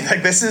 okay,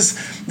 like this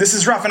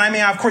is rough. And I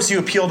mean, of course, you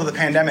appeal to the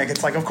pandemic.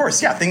 It's like, of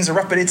course, yeah, things are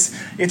rough. But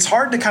it's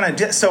hard to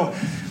kind of, so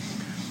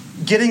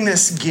getting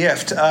this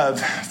gift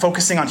of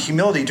focusing on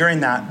humility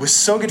during that was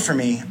so good for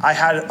me. I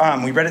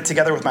had, we read it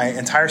together with my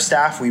entire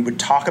staff. We would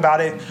talk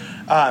about it.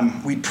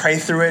 We'd pray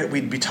through it.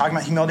 We'd be talking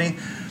about humility.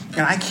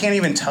 And I can't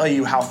even tell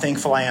you how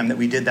thankful I am that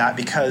we did that,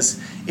 because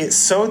it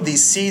sowed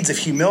these seeds of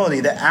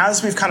humility that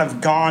as we've kind of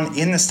gone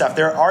in this stuff,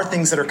 there are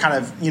things that are kind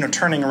of,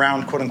 turning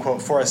around, quote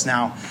unquote, for us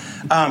now.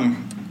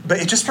 But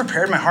it just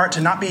prepared my heart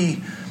to not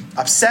be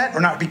upset or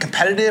not be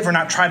competitive or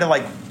not try to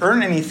like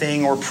earn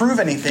anything or prove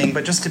anything,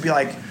 but just to be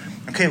like,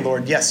 okay,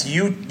 Lord, yes,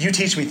 you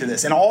teach me through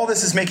this. And all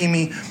this is making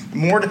me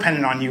more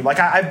dependent on you.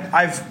 Like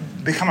I've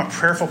become a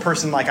prayerful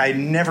person. Like I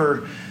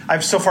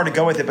have so far to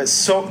go with it, but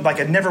so like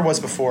I never was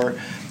before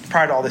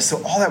prior to all this.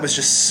 So all that was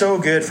just so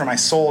good for my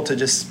soul to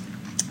just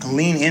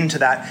lean into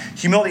that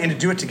humility and to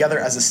do it together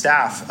as a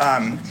staff.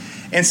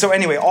 And so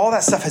anyway, all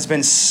that stuff has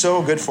been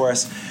so good for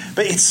us,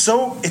 but it's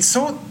so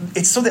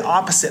the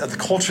opposite of the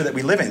culture that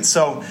we live in.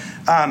 So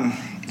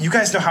you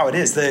guys know how it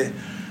is.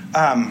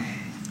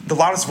 The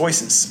loudest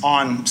voices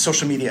on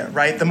social media,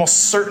 right? The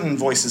most certain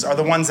voices are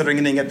the ones that are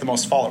going to get the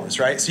most followers,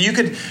 right? So you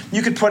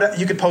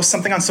could post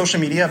something on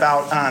social media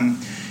about,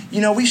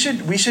 we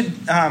should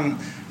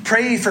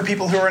pray for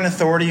people who are in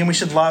authority, and we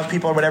should love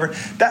people or whatever.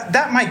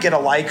 That might get a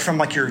like from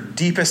like your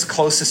deepest,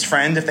 closest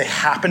friend if they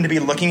happen to be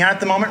looking at it at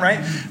the moment, right?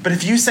 But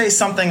if you say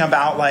something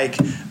about like,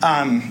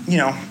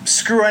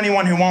 screw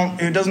anyone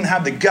who doesn't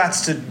have the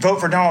guts to vote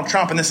for Donald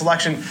Trump in this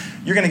election,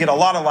 you're going to get a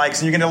lot of likes,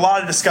 and you're going to get a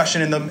lot of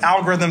discussion, and the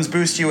algorithms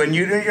boost you, and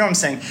you know what I'm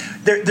saying?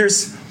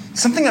 There's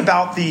something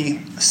about the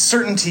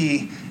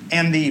certainty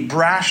and the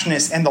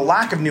brashness and the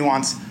lack of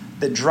nuance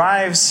that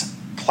drives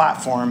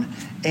platform.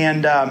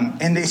 And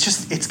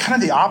it's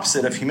kind of the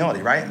opposite of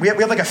humility, right? We have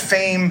like a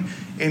fame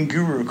and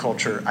guru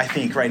culture, I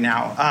think, right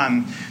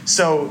now.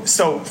 So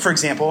for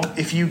example,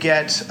 if you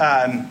get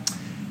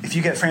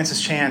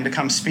Francis Chan to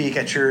come speak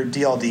at your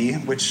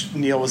DLD, which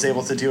Neil was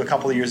able to do a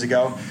couple of years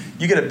ago,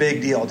 you get a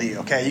big DLD,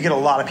 okay? You get a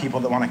lot of people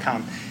that want to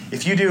come.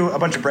 If you do a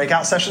bunch of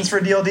breakout sessions for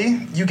a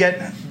DLD, you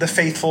get the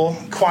faithful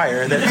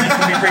choir that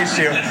can be preached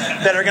to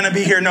that are going to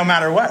be here no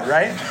matter what,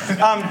 right?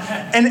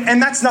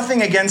 And that's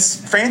nothing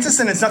against Francis,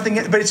 and it's nothing,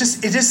 but it's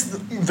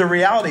just the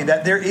reality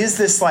that there is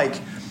this like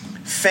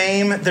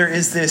fame, there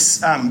is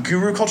this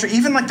guru culture,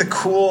 even like the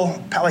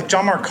cool, like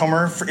John Mark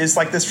Comer is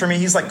like this for me.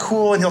 He's like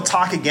cool, and he'll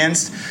talk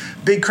against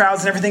big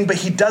crowds and everything, but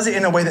he does it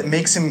in a way that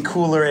makes him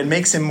cooler and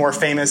makes him more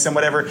famous and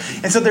whatever.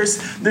 And so there's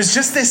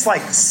just this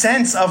like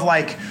sense of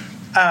like,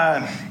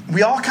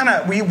 we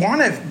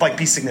want to like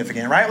be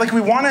significant, right? Like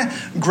we want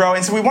to grow.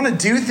 And so we want to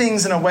do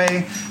things in a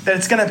way that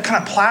it's going to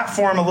kind of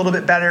platform a little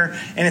bit better,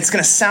 and it's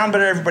going to sound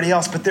better to everybody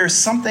else. But there's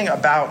something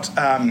about,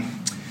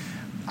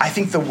 I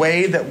think, the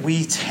way that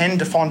we tend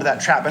to fall into that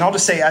trap. And I'll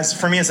just say, as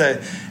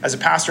a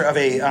pastor of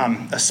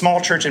a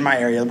small church in my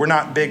area, we're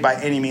not big by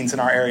any means in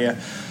our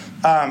area.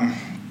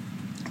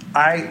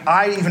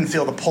 I even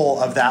feel the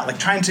pull of that, like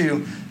trying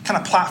to kind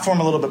of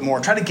platform a little bit more,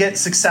 try to get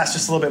success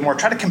just a little bit more,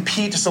 try to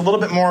compete just a little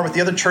bit more with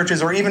the other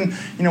churches, or even,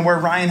 where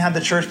Ryan had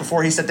the church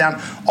before he sat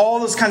down. All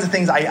those kinds of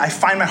things I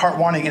find my heart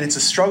wanting, and it's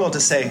a struggle to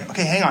say,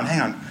 okay, hang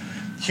on.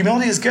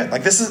 humility is good.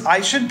 Like I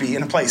should be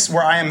in a place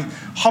where I am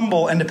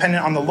humble and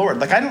dependent on the Lord.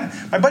 Like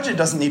my budget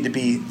doesn't need to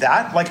be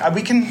that. Like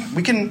we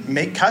can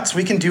make cuts,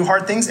 we can do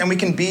hard things, and we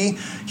can be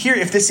here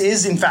if this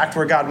is in fact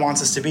where God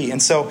wants us to be.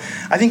 And so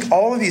I think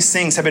all of these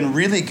things have been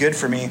really good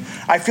for me.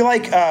 I feel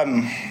like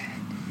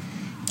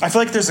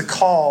there's a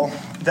call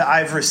that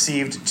I've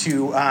received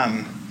to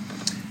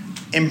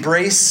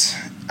embrace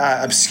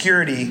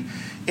obscurity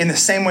in the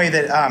same way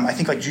that I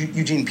think like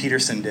Eugene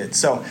Peterson did.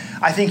 So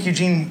I think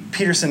Eugene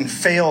Peterson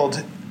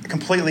failed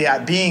completely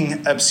at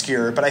being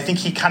obscure, but I think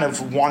he kind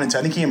of wanted to.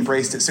 I think he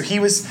embraced it. So he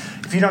was,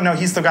 if you don't know,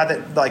 he's the guy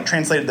that like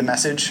translated the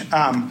Message,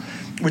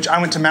 which I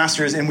went to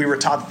Masters, and we were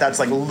taught that that's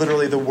like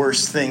literally the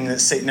worst thing that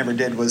Satan ever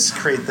did was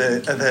create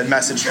the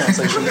Message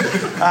translation.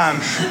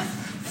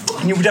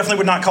 And you definitely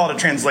would not call it a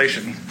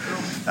translation,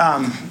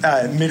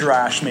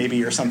 midrash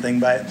maybe or something,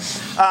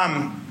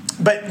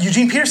 But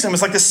Eugene Peterson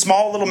was like this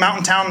small little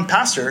mountain town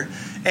pastor,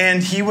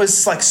 and he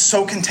was like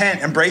so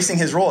content embracing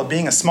his role of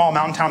being a small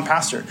mountain town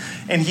pastor.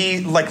 And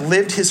he like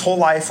lived his whole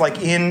life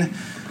like in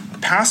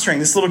pastoring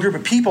this little group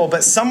of people,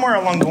 but somewhere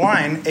along the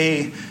line,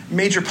 a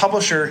major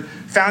publisher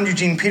found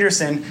Eugene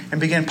Peterson and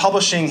began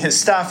publishing his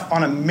stuff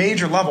on a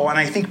major level. And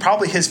I think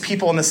probably his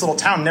people in this little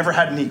town never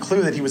had any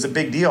clue that he was a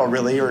big deal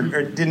really, or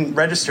didn't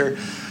register.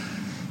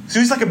 So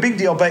he's like a big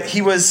deal, but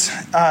he was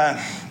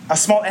a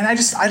small, and I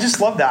just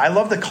love that. I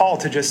love the call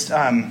to just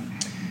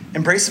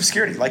embrace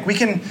obscurity. Like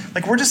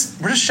we're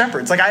just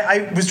shepherds. Like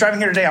I was driving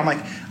here today. I'm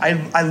like,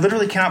 I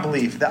literally cannot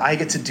believe that I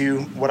get to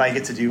do what I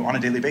get to do on a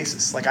daily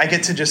basis. Like I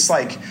get to just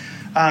like,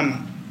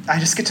 I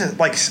just get to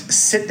like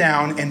sit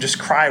down and just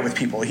cry with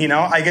people. You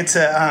know, I get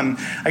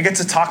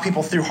to talk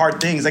people through hard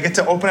things. I get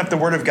to open up the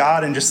Word of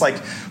God and just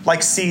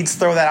like seeds,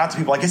 throw that out to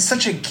people. Like it's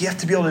such a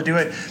gift to be able to do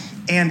it.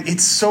 And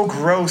it's so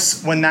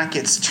gross when that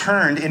gets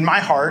turned, in my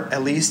heart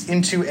at least,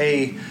 into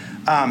a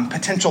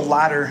potential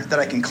ladder that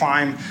I can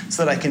climb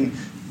so that I can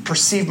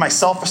perceive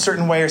myself a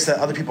certain way or so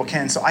that other people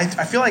can. So I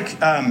feel like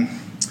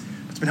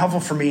what's been helpful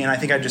for me, and I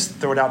think I just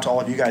throw it out to all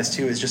of you guys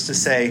too, is just to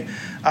say,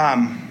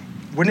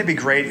 wouldn't it be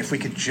great if we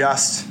could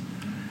just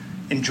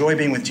enjoy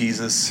being with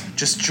Jesus,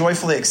 just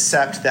joyfully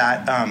accept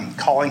that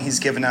calling he's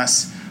given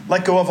us,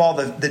 let go of all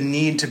the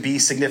need to be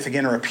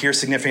significant or appear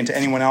significant to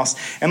anyone else,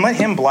 and let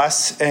him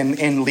bless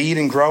and lead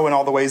and grow in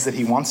all the ways that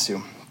he wants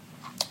to.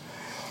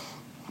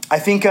 I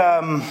think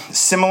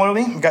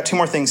similarly, we've got two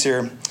more things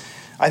here.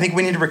 I think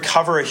we need to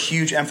recover a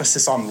huge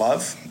emphasis on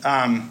love.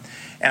 And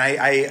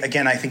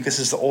I think this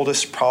is the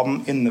oldest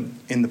problem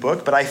in the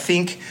book, but I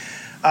think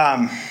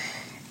I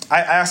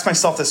asked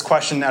myself this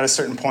question at a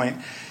certain point.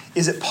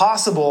 Is it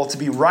possible to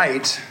be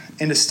right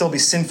and to still be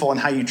sinful in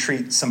how you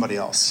treat somebody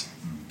else?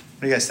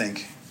 What do you guys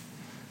think?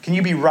 Can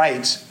you be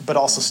right, but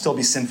also still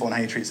be sinful in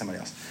how you treat somebody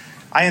else?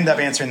 I end up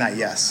answering that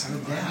yes.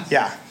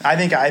 Yeah, I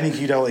think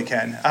you totally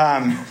can.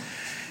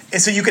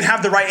 And so you can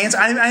have the right answer.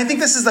 I think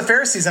this is the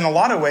Pharisees in a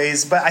lot of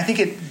ways, but I think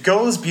it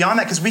goes beyond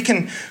that because we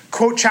can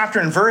quote chapter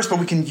and verse, but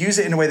we can use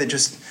it in a way that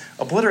just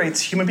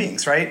obliterates human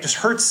beings, right? Just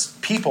hurts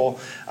people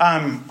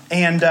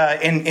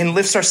and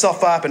lifts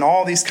ourselves up and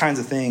all these kinds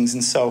of things.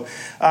 And so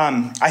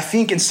I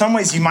think in some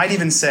ways you might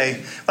even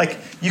say, like,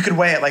 you could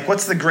weigh it, like,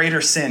 what's the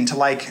greater sin? To,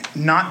 like,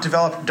 not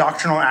develop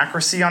doctrinal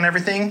accuracy on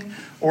everything,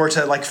 or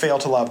to like fail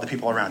to love the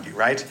people around you,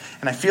 right?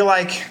 And I feel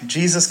like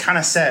Jesus kind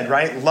of said,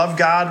 right? Love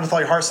God with all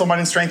your heart, soul, mind,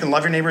 and strength, and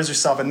love your neighbor as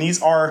yourself. And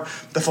these are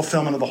the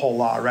fulfillment of the whole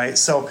law, right?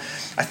 So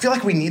I feel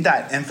like we need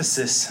that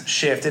emphasis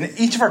shift. And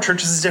each of our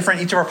churches is different.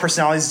 Each of our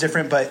personalities is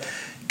different. But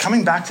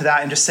coming back to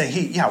that and just say,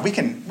 hey, yeah, we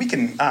can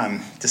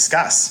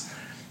discuss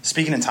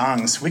speaking in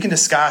tongues. We can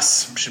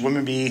discuss, should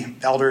women be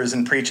elders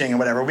and preaching and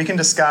whatever. We can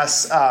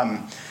discuss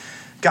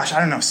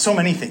I don't know, so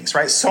many things,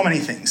 right? So many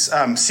things.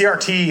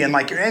 CRT and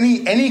like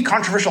any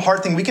controversial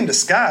hard thing we can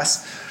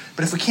discuss.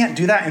 But if we can't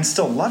do that and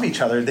still love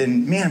each other,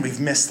 then man, we've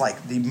missed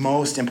like the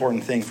most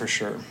important thing for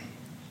sure.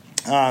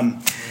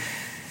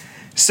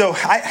 So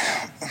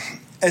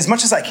as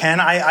much as I can,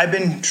 I've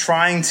been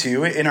trying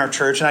to in our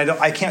church, and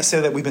I can't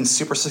say that we've been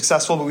super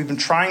successful, but we've been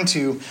trying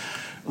to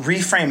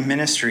reframe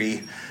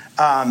ministry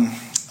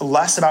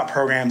less about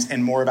programs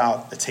and more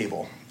about the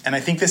table. And I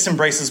think this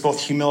embraces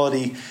both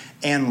humility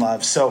and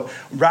love. So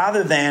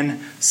rather than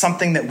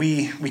something that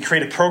we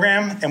create a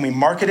program and we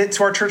market it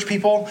to our church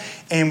people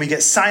and we get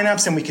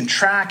signups and we can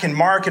track and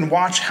mark and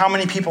watch how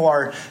many people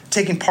are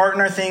taking part in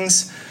our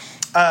things,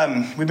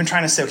 we've been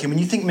trying to say, okay, when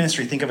you think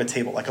ministry, think of a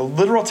table, like a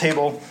literal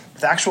table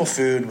with actual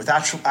food, with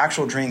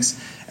actual drinks,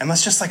 and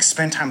let's just like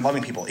spend time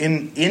loving people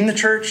in the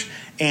church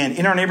and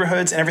in our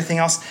neighborhoods and everything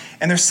else.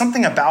 And there's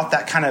something about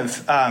that kind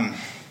of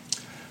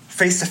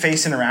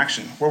face-to-face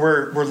interaction where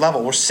we're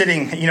level, we're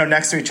sitting,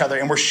 next to each other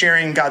and we're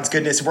sharing God's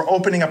goodness. We're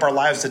opening up our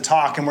lives to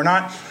talk, and we're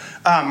not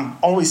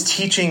always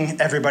teaching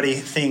everybody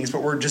things,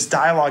 but we're just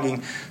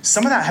dialoguing.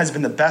 Some of that has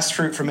been the best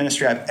fruit for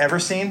ministry I've ever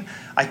seen.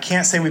 I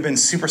can't say we've been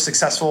super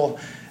successful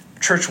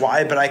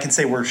church-wide, but I can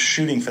say we're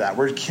shooting for that.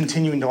 We're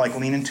continuing to like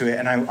lean into it,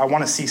 and I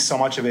want to see so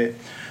much of it.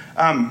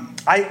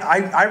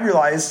 I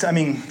realized,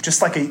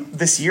 just like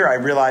this year, I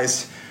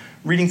realized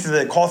reading through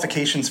the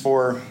qualifications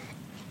for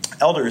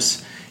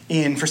elders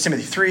in 1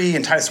 Timothy 3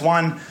 and Titus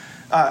 1,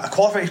 a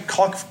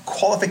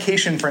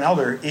qualification for an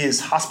elder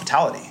is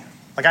hospitality.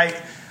 Like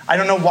I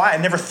don't know why. I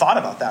never thought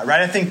about that,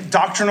 right? I think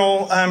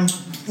doctrinal,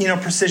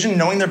 precision,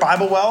 knowing their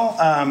Bible well,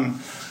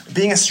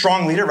 being a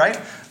strong leader, right?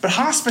 But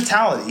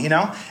hospitality, And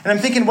I'm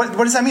thinking, what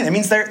does that mean? It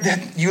means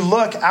that you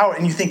look out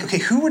and you think, okay,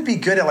 who would be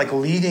good at like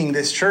leading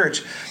this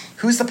church?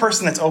 Who's the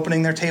person that's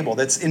opening their table,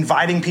 that's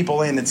inviting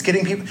people in, that's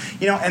getting people,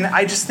 And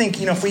I just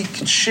think, if we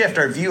could shift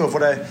our view of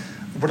what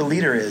a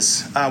leader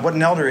is, what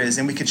an elder is,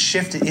 and we could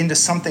shift it into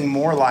something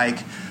more like,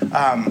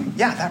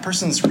 that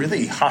person's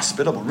really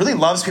hospitable, really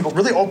loves people,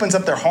 really opens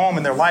up their home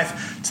and their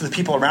life to the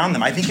people around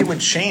them. I think it would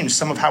change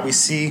some of how we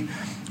see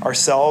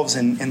ourselves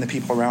and the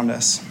people around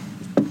us.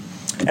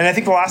 And I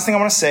think the last thing I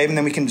want to say, and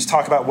then we can just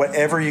talk about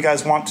whatever you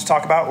guys want to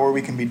talk about, or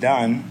we can be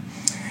done,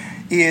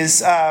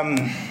 is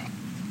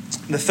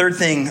the third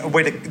thing, a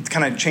way to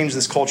kind of change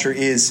this culture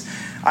is,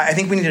 I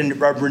think we need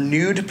a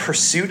renewed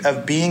pursuit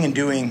of being and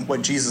doing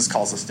what Jesus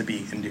calls us to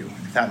be and do,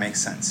 if that makes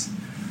sense.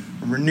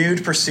 A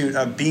renewed pursuit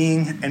of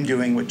being and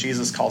doing what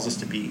Jesus calls us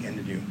to be and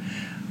to do.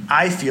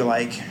 I feel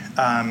like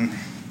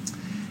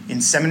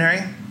in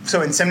seminary,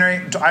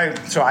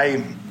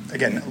 I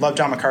again, love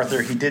John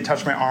MacArthur. He did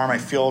touch my arm. I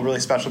feel really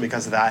special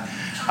because of that.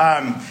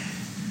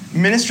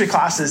 Ministry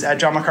classes at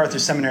John MacArthur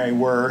Seminary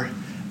were,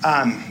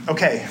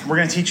 okay, we're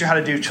going to teach you how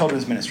to do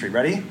children's ministry.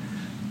 Ready?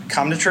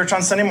 Come to church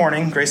on Sunday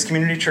morning, Grace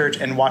Community Church,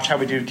 and watch how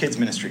we do kids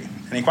ministry.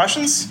 Any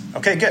questions?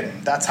 Okay, good.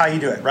 That's how you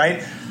do it,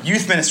 right?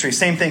 Youth ministry,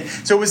 same thing.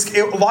 So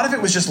a lot of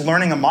it was just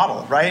learning a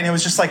model, right? And it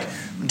was just like,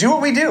 do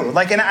what we do.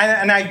 Like, and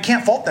I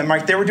can't fault them,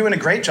 right? They were doing a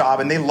great job,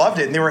 and they loved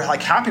it, and they were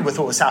like happy with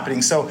what was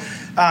happening. So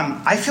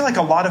I feel like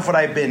a lot of what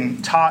I've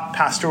been taught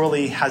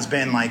pastorally has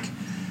been like,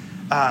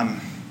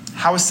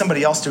 how is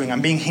somebody else doing?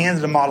 I'm being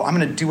handed a model. I'm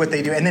going to do what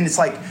they do. And then it's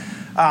like,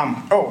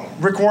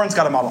 Rick Warren's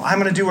got a model. I'm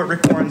going to do what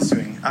Rick Warren's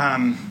doing.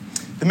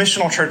 The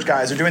missional church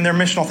guys are doing their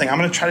missional thing. I'm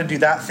going to try to do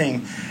that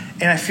thing.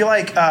 And I feel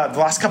like the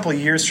last couple of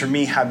years for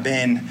me have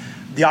been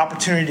the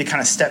opportunity to kind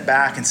of step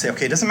back and say,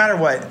 okay, it doesn't matter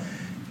what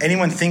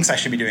anyone thinks I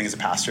should be doing as a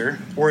pastor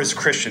or as a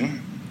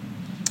Christian.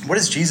 What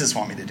does Jesus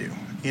want me to do?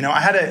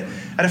 I had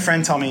a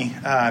friend tell me,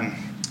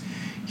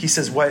 he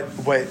says, what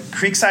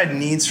Creekside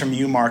needs from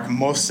you, Mark,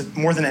 more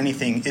than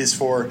anything is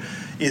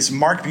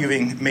Mark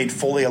Beuving made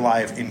fully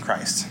alive in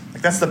Christ.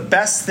 Like that's the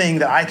best thing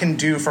that I can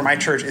do for my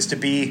church is to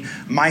be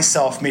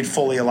myself made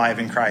fully alive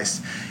in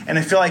Christ. And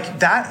I feel like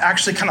that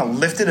actually kind of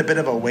lifted a bit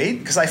of a weight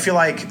because I feel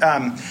like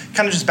kind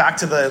of just back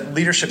to the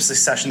leadership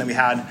session that we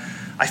had,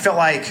 I felt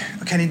like,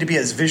 okay, I need to be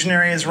as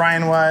visionary as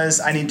Ryan was.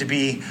 I need to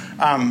be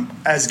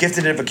as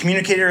gifted of a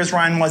communicator as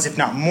Ryan was, if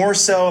not more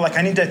so. Like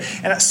I need to,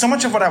 and so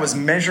much of what I was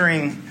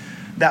measuring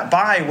that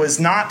by was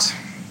not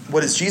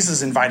what is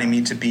Jesus inviting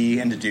me to be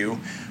and to do,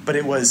 but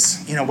it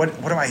was,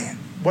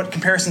 what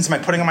comparisons am I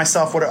putting on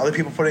myself? What are other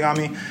people putting on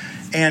me?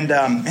 And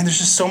there's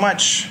just so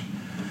much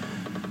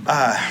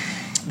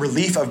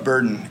relief of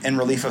burden and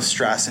relief of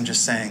stress and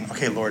just saying,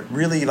 okay, Lord,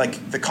 really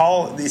like the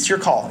call, it's your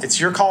call. It's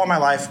your call in my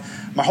life.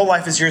 My whole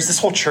life is yours. This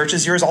whole church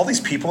is yours. All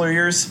these people are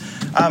yours.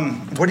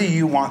 What do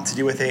you want to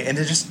do with it? And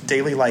to just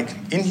daily, like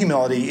in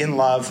humility, in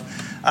love,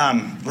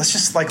 let's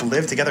just like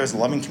live together as a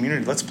loving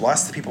community. Let's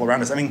bless the people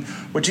around us. I mean,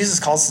 what Jesus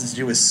calls us to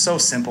do is so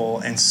simple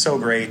and so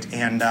great.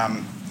 And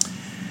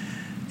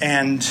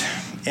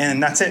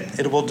that's it.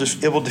 It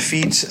will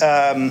defeat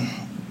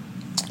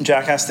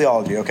Jackass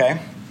Theology,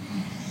 okay?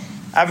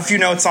 I have a few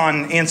notes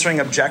on answering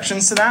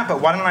objections to that,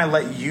 but why don't I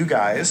let you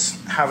guys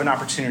have an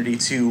opportunity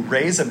to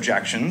raise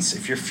objections.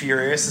 If you're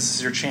furious, this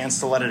is your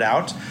chance to let it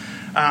out.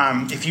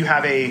 If you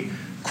have a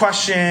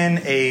question,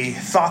 a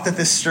thought that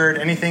this stirred,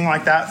 anything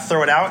like that,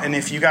 throw it out. And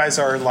if you guys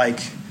are like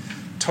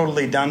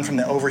totally done from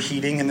the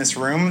overheating in this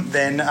room,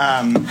 then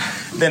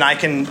I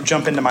can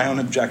jump into my own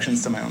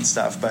objections to my own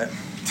stuff. But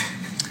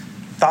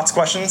thoughts,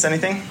 questions,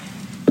 anything?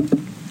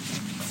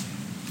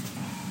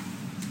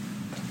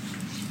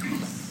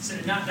 So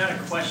not a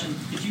question.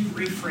 Could you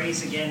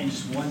rephrase again in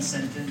just one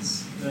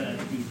sentence the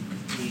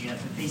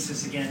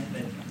thesis again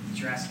that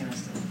you're asking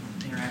us to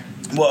interact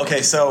with? Well,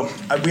 okay, so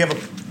we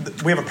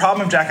have a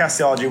problem of Jackass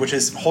Theology, which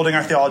is holding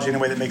our theology in a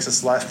way that makes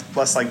us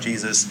less like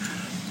Jesus.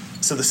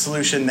 So the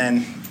solution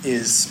then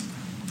is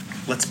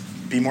let's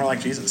be more like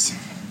Jesus.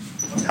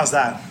 Okay. How's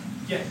that?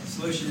 Yeah, the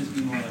solution is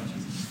be more like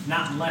Jesus.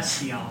 Not less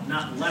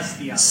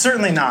theology.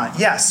 Certainly not.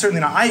 Yes,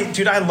 certainly not.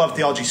 I love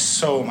theology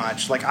so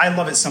much. Like, I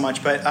love it so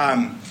much. But,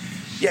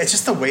 it's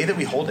just the way that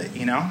we hold it,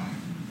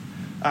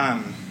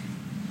 And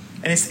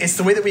it's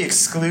the way that we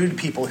exclude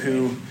people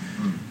who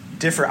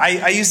differ.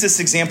 I used this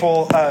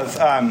example of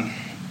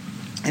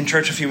in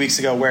church a few weeks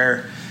ago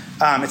where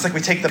it's like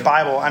we take the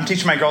Bible. I'm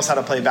teaching my girls how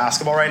to play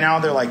basketball right now.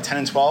 They're like 10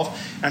 and 12.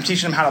 And I'm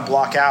teaching them how to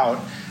block out.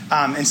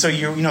 And so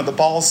the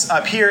ball's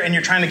up here and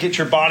you're trying to get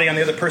your body on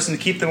the other person to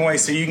keep them away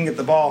so you can get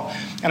the ball.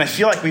 And I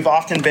feel like we've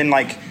often been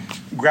like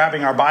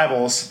grabbing our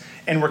Bibles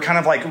and we're kind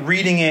of like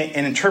reading it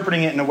and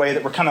interpreting it in a way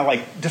that we're kind of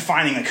like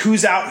defining like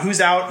who's out, who's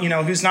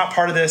not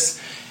part of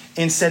this.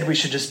 Instead, we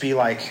should just be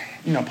like,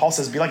 Paul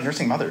says, be like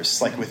nursing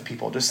mothers, like with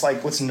people. Just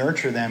like let's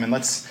nurture them and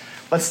let's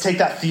let's take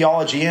that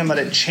theology in, let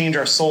it change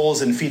our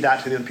souls and feed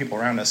that to the other people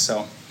around us.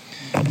 So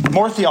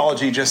more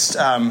theology, just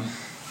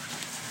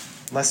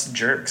less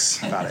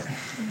jerks about it.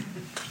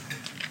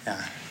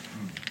 Yeah.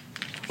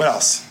 What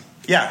else?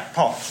 Yeah,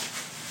 Paul.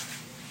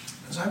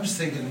 So I'm just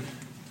thinking,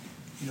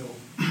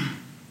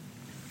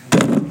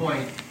 at what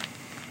point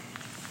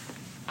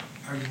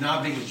are you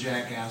not being a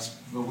jackass,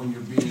 but when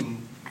you're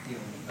being,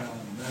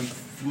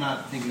 I'm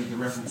not thinking of the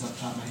reference off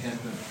the top of my head,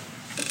 but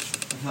I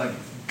feel like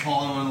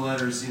Paul in one of the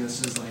letters,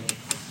 says like,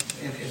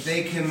 if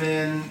they come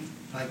in,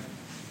 like,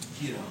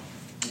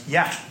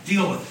 yeah,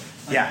 deal with it.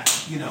 Like, yeah.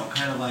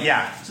 Kind of like,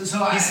 yeah. So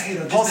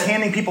Paul's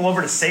handing people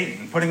over to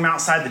Satan, putting them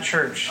outside the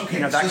church. Okay,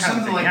 that so kind something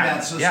of thing. like Yeah.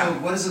 that. So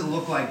what does it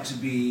look like to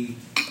be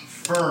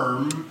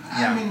firm?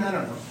 Yeah. I mean, I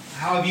don't know.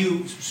 How have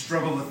you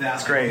struggled with that?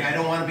 That's great. Okay, I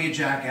don't want to be a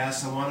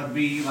jackass. I want to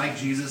be like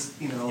Jesus,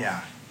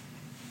 Yeah.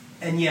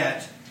 And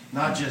yet,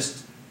 not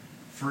just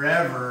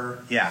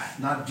forever. Yeah.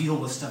 Not deal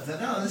with stuff that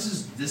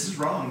this is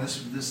wrong.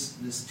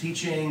 This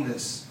teaching,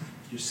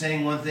 you're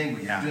saying one thing,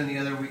 but you're doing the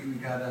other. We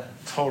gotta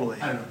totally.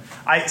 I don't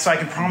know. So I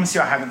can promise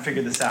you I haven't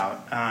figured this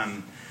out.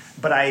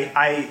 But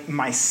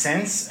my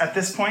sense at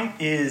this point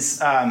is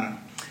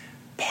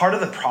part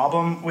of the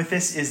problem with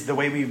this is the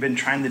way we've been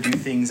trying to do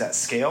things at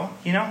scale.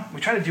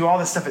 We try to do all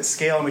this stuff at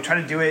scale, and we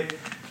try to do it.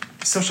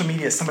 Social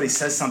media, somebody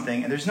says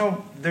something, and there's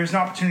no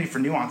opportunity for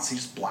nuance. You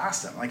just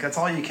blast them. Like, that's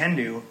all you can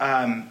do.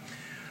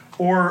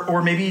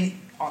 Or maybe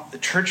the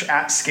church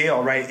at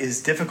scale, right,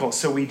 is difficult.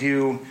 So we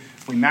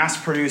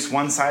mass produce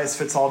one size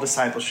fits all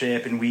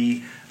discipleship, and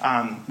we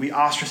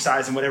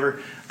ostracize and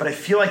whatever. But I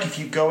feel like if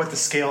you go at the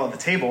scale of the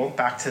table,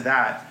 back to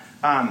that,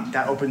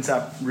 that opens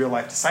up real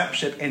life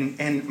discipleship.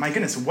 And my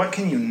goodness, what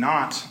can you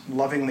not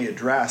lovingly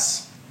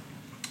address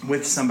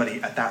with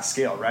somebody at that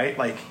scale, right?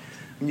 Like,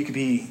 you could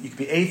be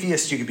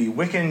atheist, you could be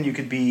Wiccan, you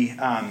could be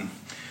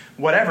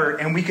whatever,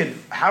 and we could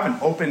have an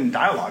open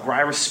dialogue where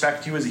I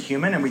respect you as a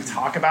human, and we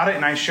talk about it,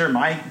 and I share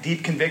my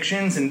deep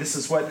convictions, and this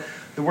is what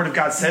the Word of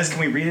God says. Can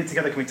we read it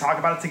together? Can we talk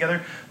about it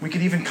together? We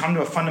could even come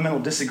to a fundamental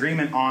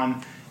disagreement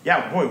on,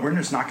 we're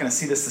just not going to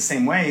see this the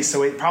same way,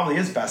 so it probably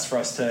is best for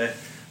us to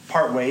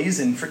part ways.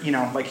 And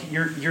like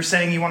you're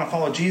saying you want to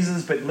follow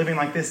Jesus, but living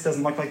like this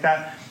doesn't look like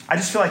that. I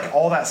just feel like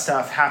all that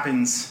stuff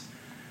happens.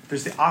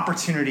 There's the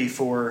opportunity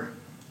for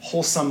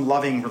wholesome,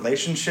 loving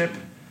relationship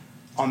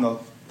on the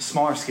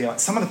smaller scale.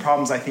 Some of the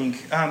problems, I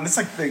think, we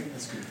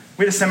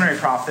had a seminary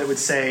prof that would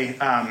say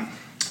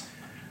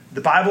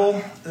the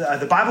Bible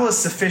is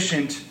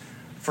sufficient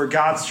for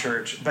God's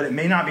church, but it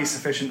may not be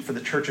sufficient for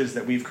the churches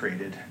that we've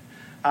created.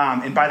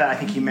 And by that, I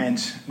think he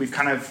meant we've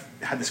kind of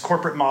had this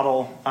corporate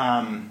model.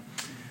 We're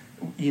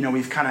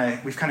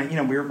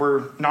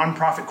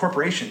nonprofit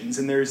corporations,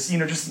 and there's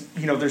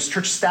there's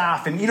church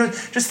staff, and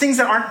just things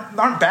that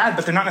aren't bad,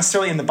 but they're not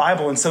necessarily in the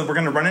Bible, and so we're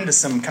going to run into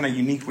some kind of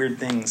unique weird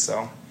things.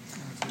 So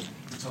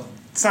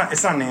it's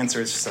not an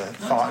answer; it's just a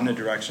thought and a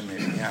direction,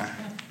 maybe. Yeah.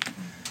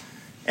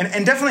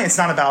 And definitely it's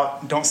not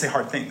about don't say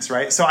hard things,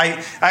 right? So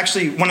I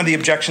actually, one of the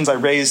objections I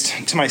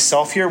raised to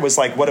myself here was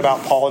like, what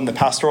about Paul in the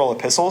pastoral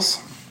epistles?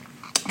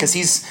 Because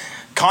he's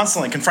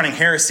constantly confronting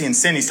heresy and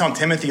sin. He's telling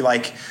Timothy,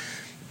 like,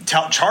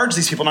 charge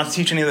these people not to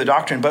teach any other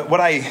doctrine. But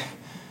what I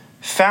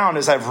found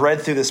as I've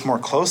read through this more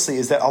closely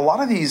is that a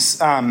lot of these,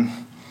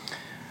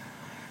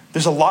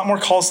 there's a lot more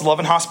calls to love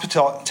and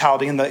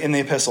hospitality in the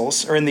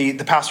epistles, or in the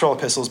pastoral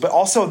epistles, but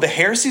also the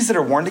heresies that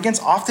are warned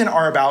against often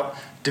are about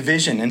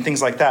division and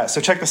things like that. So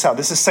check this out.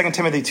 This is 2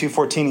 Timothy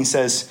 2:14. He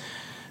says,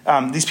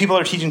 these people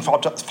are teaching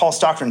false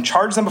doctrine.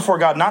 Charge them before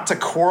God not to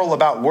quarrel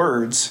about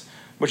words,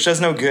 which does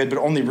no good, but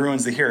only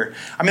ruins the hearer.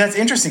 I mean, that's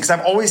interesting because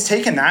I've always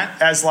taken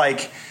that as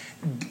like,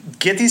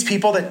 get these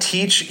people that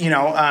teach,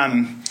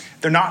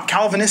 they're not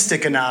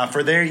Calvinistic enough,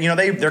 or they're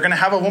going to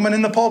have a woman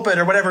in the pulpit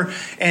or whatever,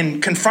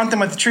 and confront them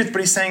with the truth.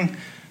 But he's saying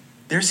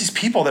there's these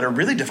people that are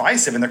really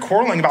divisive and they're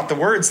quarreling about the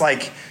words.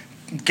 Like,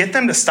 get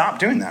them to stop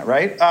doing that,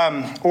 right?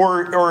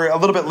 Or a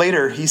little bit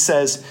later, he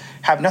says,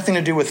 have nothing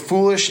to do with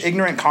foolish,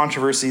 ignorant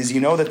controversies. You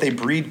know that they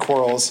breed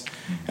quarrels.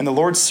 And the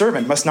Lord's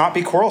servant must not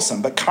be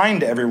quarrelsome, but kind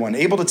to everyone,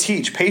 able to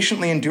teach,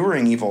 patiently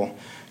enduring evil,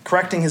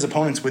 correcting his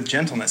opponents with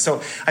gentleness.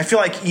 So I feel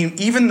like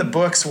even the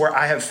books where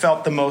I have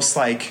felt the most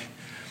like,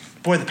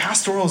 boy, the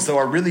pastorals, though,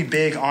 are really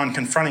big on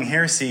confronting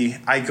heresy.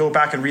 I go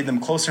back and read them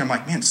closer. And I'm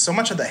like, man, so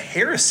much of the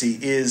heresy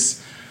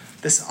is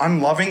this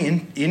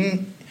unloving,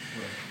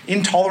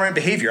 intolerant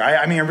behavior.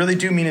 I mean, I really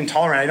do mean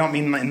intolerant. I don't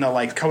mean in the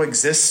like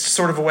coexist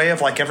sort of a way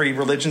of like every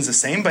religion's the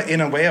same, but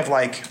in a way of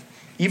like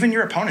even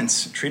your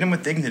opponents, treat them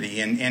with dignity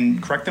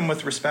and correct them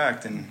with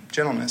respect and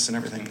gentleness and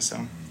everything.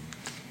 So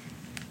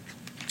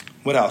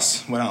what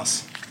else? You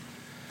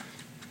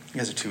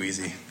guys are too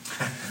easy.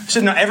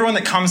 Should know everyone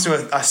that comes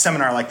to a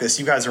seminar like this,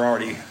 you guys are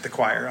already the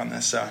choir on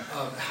this. So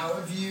how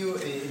have you,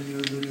 and you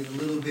alluded a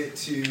little bit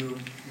to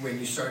when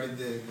you started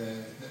the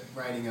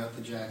writing out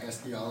the Jackass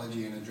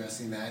Theology and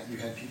addressing that, you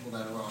had people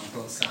that were on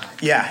both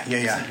sides. Yeah.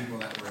 Some people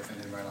that were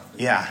offended right off the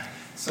bat. Yeah.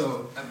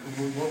 So,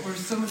 what were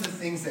some of the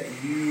things that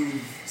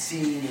you've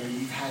seen or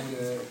you've had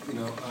to,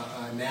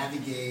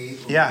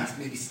 navigate or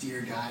maybe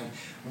steer, guide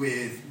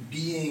with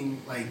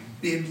being like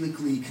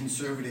biblically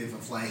conservative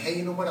of like, hey,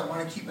 you know what? I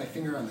want to keep my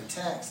finger on the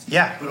text.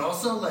 Yeah. But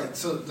also like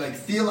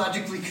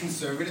theologically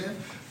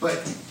conservative,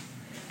 but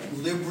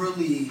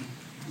liberally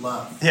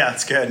love. Yeah,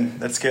 that's good.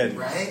 That's good.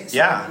 Right? So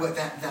yeah. What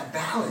that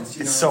balance,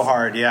 it's so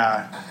hard.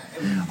 Yeah.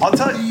 I'll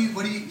tell you.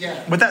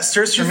 What that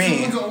stirs for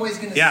me. Someone's always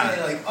going to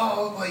say like,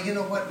 oh, well, you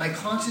know what? My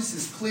conscience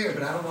is clear,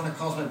 but I don't want to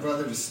cause my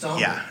brother to stumble.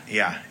 Yeah.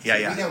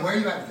 Where are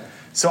you at with that?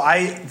 So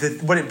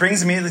what it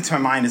brings immediately to my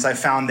mind is I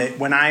found that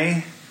when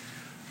I'm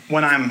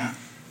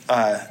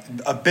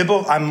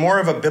I'm more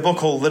of a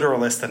biblical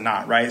literalist than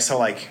not, right? So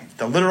like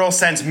the literal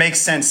sense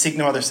makes sense, seek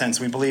no other sense.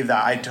 We believe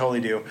that. I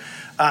totally do.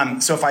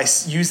 So if I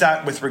use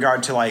that with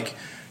regard to like,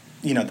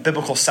 the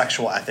biblical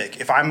sexual ethic,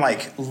 if I'm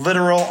like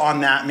literal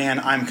on that, man,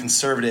 I'm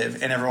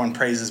conservative and everyone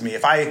praises me.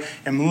 If I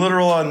am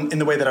literal in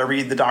the way that I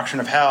read the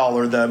doctrine of hell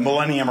or the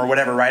millennium or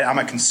whatever, right, I'm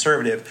a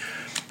conservative.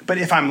 But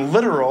if I'm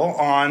literal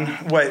on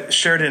what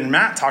Sheridan and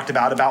Matt talked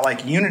about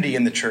like unity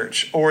in the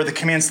church or the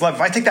commands to love,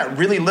 if I take that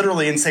really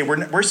literally and say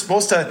we're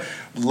supposed to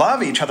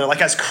love each other,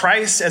 like as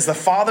Christ, as the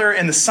Father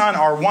and the Son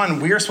are one,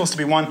 we are supposed to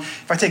be one.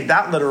 If I take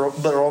that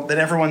literal, then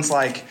everyone's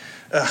like,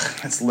 ugh,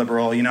 it's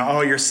liberal,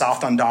 oh, you're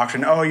soft on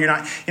doctrine. Oh, you're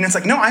not. And it's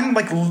like, no, I'm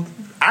like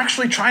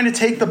actually trying to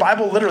take the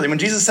Bible literally. When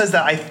Jesus says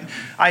that,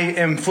 I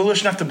am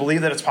foolish enough to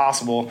believe that it's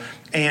possible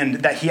and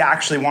that he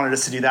actually wanted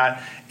us to do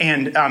that.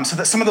 And so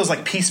that some of those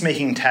like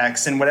peacemaking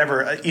texts and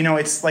whatever,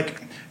 it's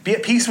like, be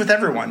at peace with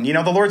everyone.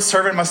 The Lord's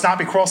servant must not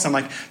be quarrelsome.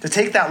 Like to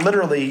take that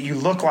literally, you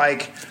look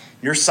like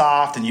you're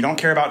soft and you don't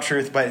care about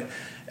truth. But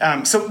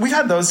so we've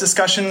had those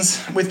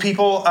discussions with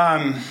people.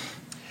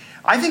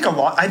 I think a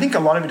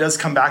lot of it does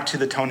come back to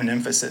the tone and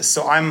emphasis.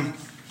 So I'm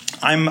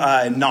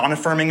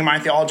non-affirming in my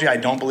theology. I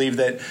don't believe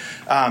that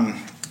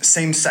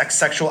same-sex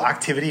sexual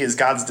activity is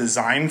God's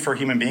design for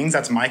human beings.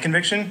 That's my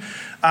conviction.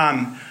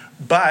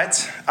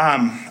 But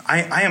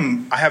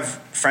I have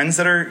friends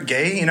that are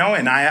gay,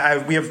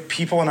 and we have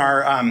people in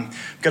our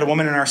got a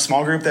woman in our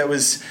small group that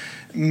was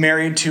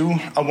married to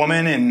a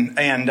woman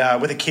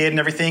and with a kid and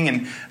everything.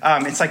 And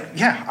it's like,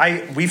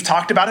 we've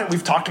talked about it.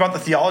 We've talked about the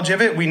theology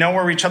of it. We know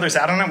where each other's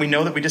at on it. We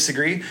know that we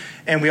disagree.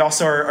 And we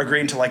also are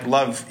agreeing to like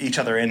love each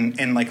other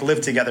and like live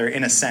together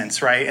in a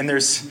sense, right? And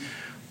there's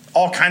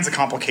all kinds of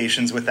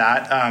complications with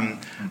that.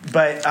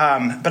 But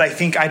I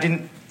think I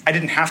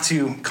didn't have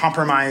to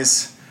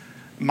compromise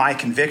my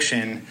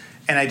conviction,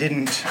 and I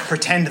didn't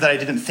pretend that I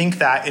didn't think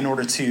that in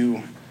order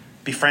to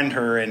befriend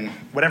her and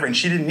whatever. And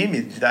she didn't need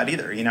me to do that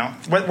either,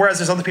 Whereas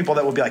there's other people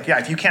that will be like,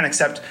 if you can't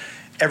accept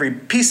every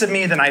piece of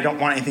me, then I don't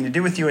want anything to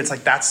do with you. It's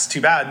like, that's too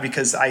bad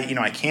because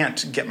I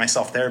can't get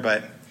myself there.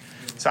 But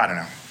so I don't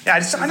know. Yeah,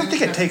 I don't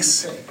think it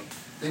takes.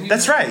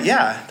 That's right.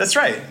 Yeah, that's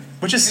right.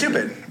 Which is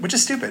stupid.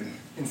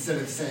 Insteed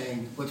of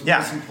saying what's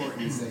most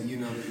important is that you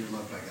know that you're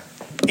loved by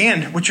God.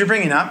 And what you're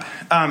bringing up,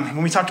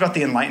 when we talked about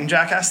the enlightened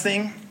jackass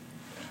thing,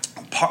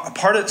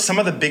 part of some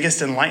of the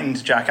biggest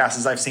enlightened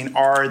jackasses I've seen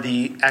are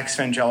the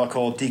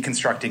ex-evangelical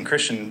deconstructing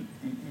Christian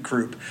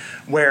group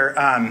where,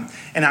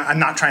 and I'm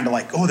not trying to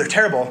like, oh, they're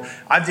terrible.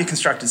 I've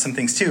deconstructed some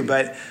things too,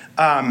 but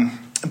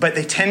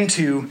they tend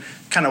to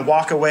kind of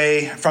walk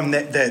away from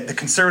the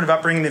conservative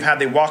upbringing they've had.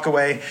 They walk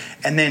away,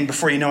 and then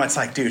before you know it, it's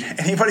like, dude,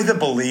 anybody that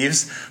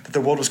believes that the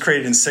world was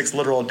created in 6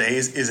 literal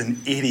days is an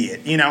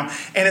idiot, And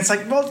it's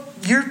like, well,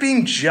 you're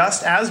being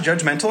just as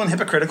judgmental and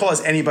hypocritical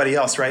as anybody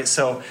else, right?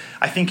 So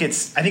I think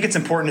it's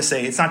important to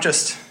say it's not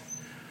just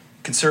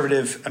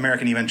conservative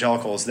American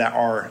evangelicals that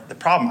are the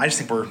problem. I just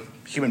think we're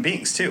human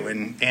beings too,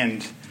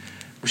 and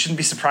we shouldn't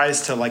be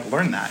surprised to like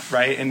learn that,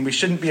 right? And we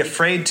shouldn't be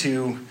afraid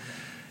to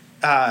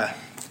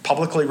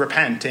publicly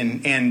repent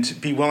and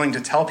be willing to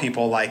tell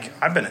people like,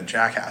 I've been a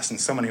jackass in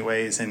so many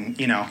ways, and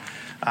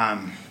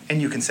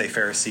and you can say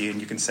Pharisee and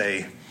you can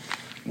say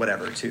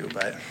whatever too,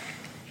 but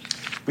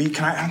I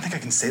don't think I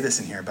can say this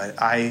in here, but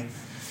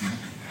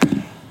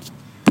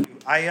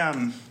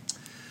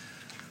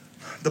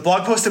the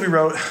blog post that we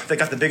wrote that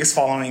got the biggest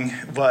following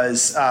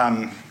was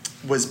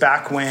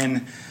back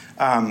when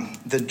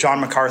the John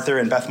MacArthur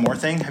and Beth Moore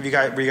thing.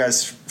 Were you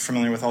guys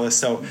familiar with all this?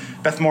 So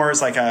Beth Moore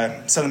is like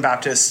a Southern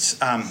Baptist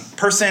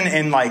person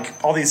in like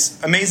all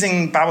these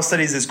amazing Bible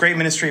studies, this great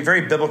ministry,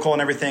 very biblical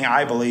and everything,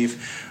 I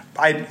believe.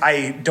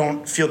 I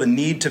don't feel the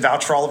need to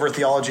vouch for all of her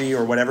theology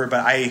or whatever,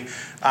 but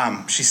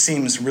she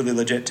seems really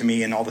legit to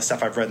me and all the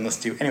stuff I've read and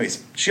listened to.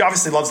 Anyways, she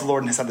obviously loves the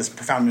Lord and has had this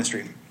profound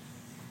ministry.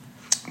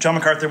 John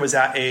MacArthur was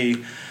at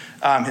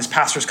his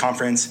pastor's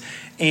conference,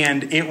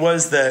 and it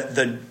was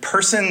the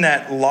person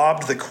that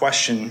lobbed the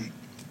question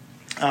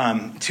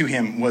to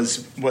him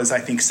was I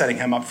think setting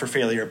him up for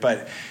failure,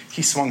 but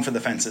he swung for the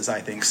fences,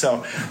 I think.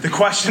 So the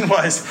question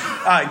was,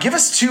 give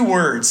us 2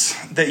 words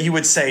that you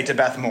would say to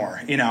Beth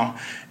Moore,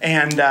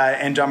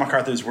 and John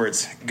MacArthur's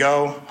words,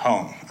 go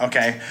home,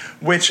 okay?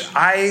 Which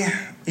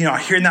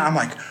hearing that, I'm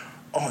like,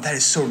 oh, that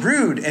is so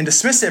rude and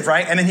dismissive,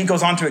 right? And then he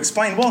goes on to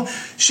explain, well,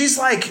 she's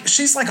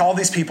like all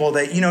these people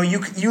that,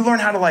 you learn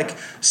how to like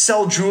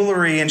sell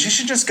jewelry, and she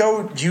should just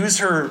go use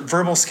her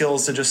verbal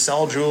skills to just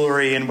sell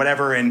jewelry and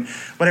whatever. And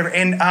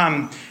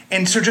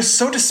so just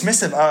so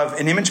dismissive of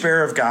an image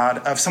bearer of God,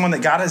 of someone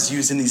that God has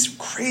used in these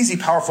crazy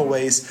powerful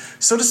ways,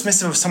 so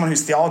dismissive of someone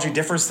whose theology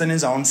differs than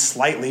his own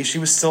slightly. She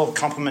was still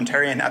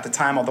complementarian at the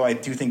time, although I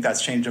do think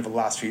that's changed over the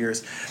last few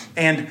years.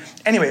 And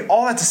anyway,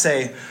 all that to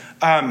say,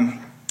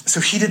 so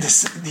he did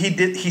this.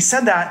 He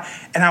said that,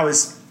 and I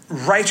was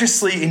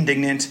righteously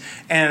indignant,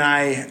 and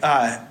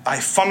I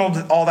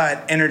funneled all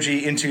that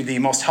energy into the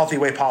most healthy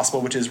way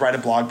possible, which is write a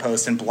blog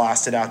post and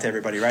blast it out to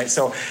everybody, right?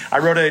 So I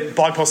wrote a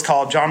blog post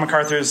called "John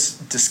MacArthur's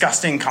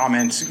Disgusting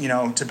Comment,"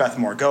 to Beth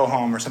Moore, go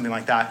home, or something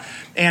like that.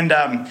 And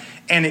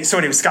so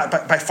it was got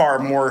by far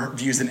more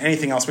views than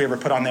anything else we ever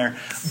put on there.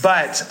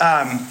 But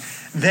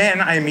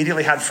then I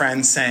immediately had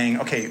friends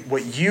saying, okay,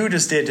 what you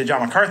just did to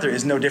John MacArthur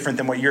is no different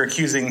than what you're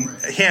accusing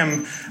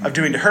him of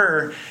doing to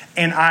her.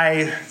 And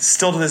I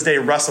still to this day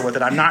wrestle with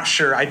it. I'm not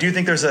sure. I do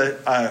think there's a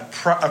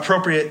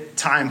appropriate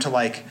time to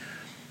like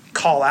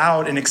call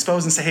out and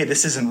expose and say, hey,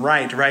 this isn't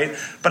right?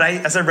 But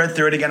as I read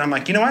through it again, I'm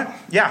like, you know what?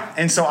 Yeah.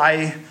 And so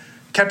I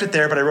kept it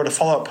there, but I wrote a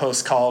follow-up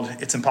post called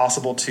 "It's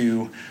Impossible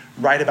to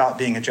Write About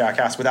Being a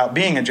Jackass Without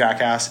Being a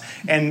Jackass,"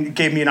 and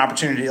gave me an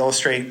opportunity to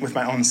illustrate with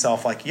my own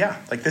self, like, yeah,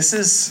 like this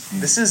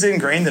is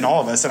ingrained in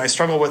all of us, and I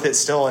struggle with it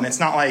still, and it's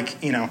not like,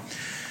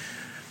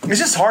 it's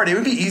just hard. It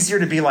would be easier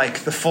to be like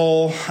the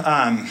full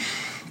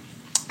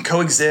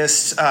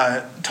coexist,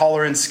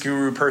 tolerance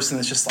guru person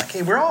that's just like,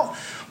 hey, we're all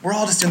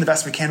just doing the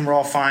best we can, we're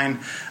all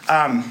fine.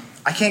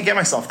 I can't get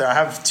myself there. I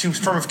have too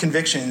firm of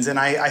convictions, and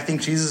I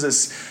think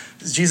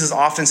Jesus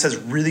often says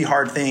really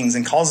hard things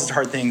and calls us to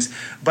hard things,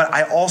 but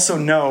I also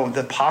know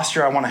the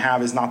posture I want to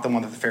have is not the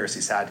one that the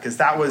Pharisees had, because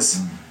that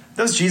was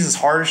Jesus'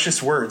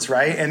 harshest words,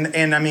 right?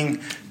 And I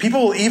mean,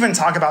 people will even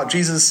talk about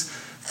Jesus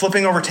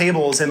flipping over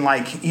tables and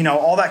like,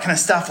 all that kind of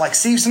stuff. Like,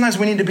 see, sometimes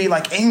we need to be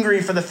like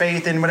angry for the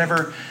faith and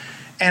whatever.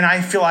 And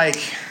I feel like,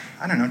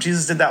 I don't know,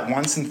 Jesus did that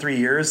once in 3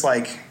 years.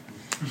 Like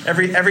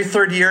every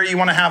third year you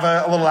want to have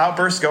a little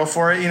outburst, go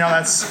for it.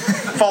 That's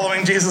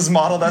following Jesus'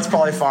 model. That's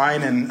probably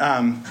fine. And,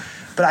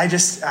 but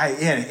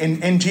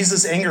and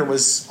Jesus' anger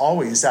was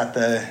always at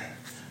the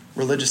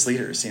religious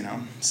leaders,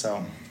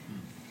 so.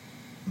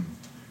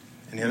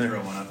 Any other?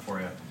 I'll throw one up for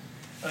you.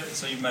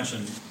 So you've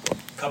mentioned a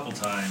couple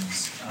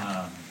times,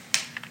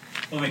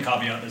 let me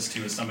caveat this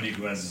too, as somebody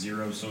who has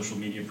zero social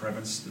media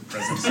presence.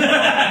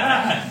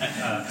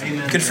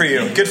 Good for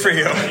you.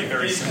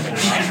 Very simple.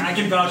 I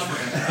can vouch for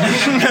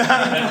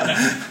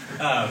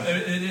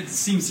it. It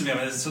seems to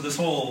me, so this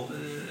whole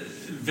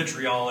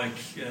vitriolic,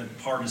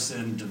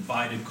 partisan,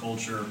 divided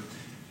culture.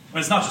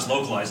 It's not just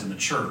localized in the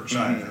church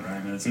either, right?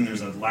 I mean,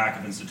 there's a lack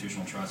of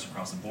institutional trust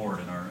across the board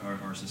in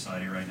our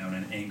society right now, and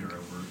an anger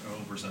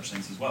over such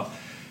things as well.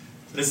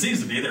 But it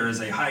seems to be there is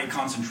a high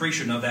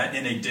concentration of that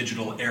in a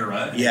digital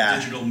era. Yeah. A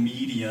digital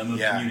medium of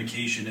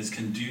communication is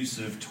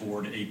conducive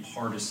toward a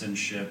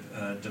partisanship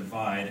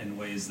divide in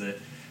ways that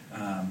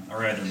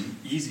are either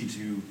easy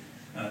to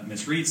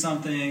misread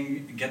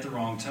something, get the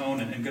wrong tone,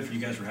 and good for you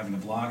guys for having a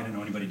blog. I didn't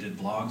know anybody did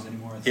blogs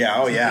anymore.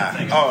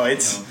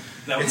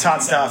 It's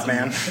hot stuff,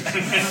 man.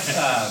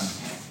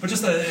 But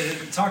just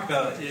to talk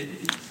about it,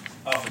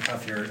 off the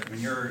cuff here, I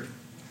mean,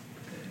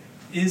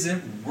 is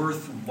it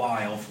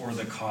worthwhile for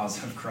the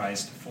cause of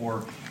Christ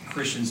for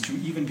Christians to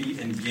even be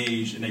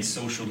engaged in a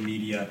social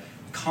media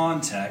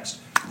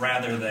context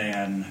rather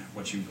than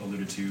what you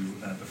alluded to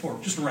before,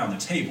 just around the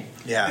table?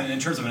 Yeah. And in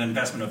terms of an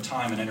investment of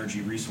time and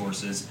energy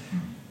resources,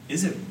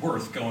 is it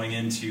worth going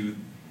into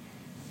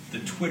the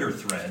Twitter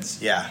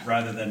threads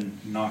rather than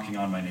knocking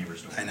on my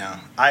neighbor's door? I know.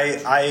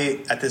 I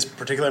at this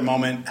particular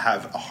moment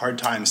have a hard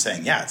time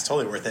saying, yeah, it's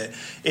totally worth it.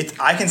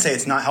 I can say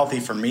it's not healthy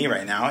for me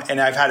right now. And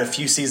I've had a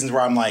few seasons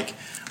where I'm like,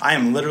 I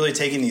am literally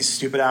taking these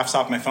stupid apps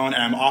off my phone,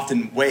 and I'm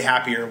often way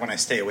happier when I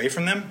stay away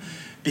from them,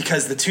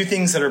 because the two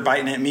things that are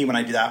biting at me when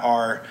I do that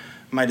are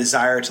my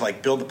desire to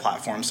like build the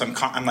platform. So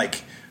I'm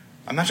like,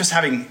 I'm not just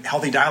having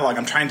healthy dialogue.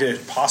 I'm trying to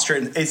posture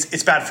it.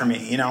 It's bad for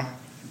me,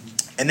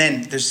 And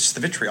then there's just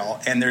the vitriol,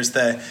 and there's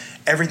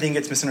everything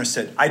gets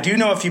misunderstood. I do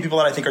know a few people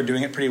that I think are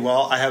doing it pretty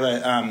well. I have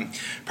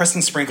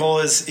Preston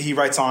Sprinkle he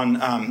writes on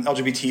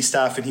LGBT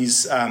stuff, and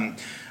he's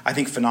I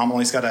think phenomenal.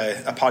 He's got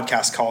a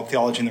podcast called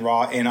Theology in the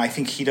Raw, and I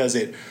think he does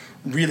it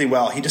really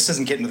well. He just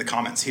doesn't get into the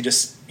comments. He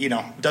just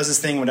does his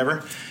thing,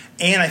 whatever.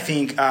 And I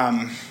think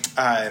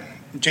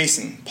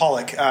Jason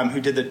Pollock,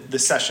 who did the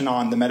session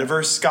on the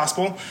metaverse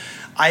gospel,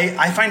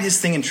 I find his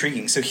thing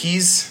intriguing. So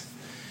he's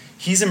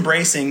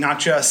embracing not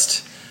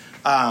just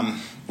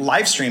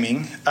live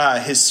streaming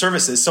his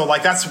services. So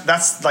like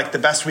that's like the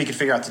best we could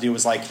figure out to do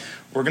was like,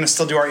 we're going to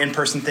still do our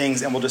in-person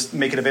things, and we'll just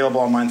make it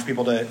available online for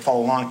people to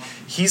follow along.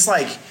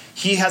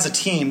 He has a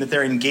team that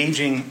they're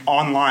engaging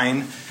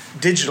online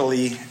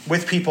digitally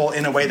with people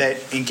in a way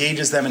that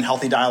engages them in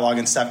healthy dialogue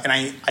and stuff. And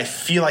I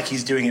feel like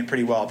he's doing it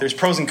pretty well. There's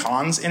pros and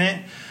cons in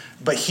it,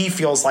 but he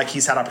feels like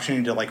he's had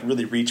opportunity to like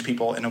really reach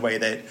people in a way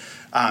that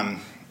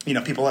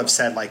people have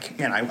said like,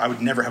 man, I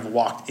would never have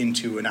walked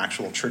into an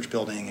actual church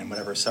building and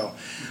whatever. So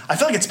I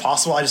feel like it's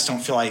possible. I just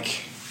don't feel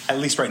like, at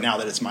least right now,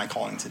 that it's my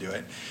calling to do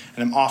it.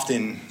 And I'm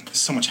often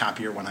so much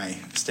happier when I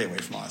stay away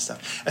from all that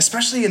stuff,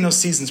 especially in those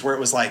seasons where it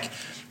was like,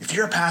 if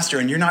you're a pastor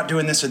and you're not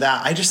doing this or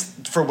that, I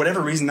just, for whatever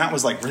reason, that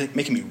was like really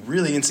making me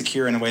really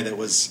insecure in a way that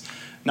was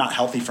not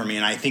healthy for me.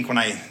 And I think when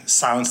I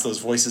silenced those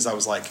voices, I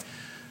was like,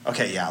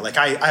 okay, yeah, like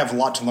I have a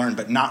lot to learn,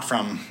 but not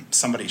from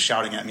somebody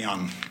shouting at me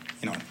on,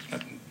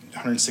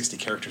 160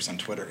 characters on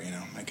Twitter,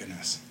 my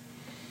goodness.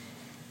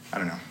 I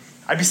don't know.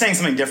 I'd be saying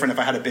something different if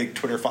I had a big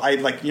Twitter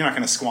you're not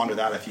going to squander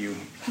that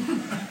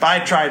but I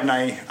tried and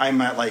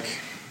I'm at like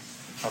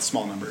a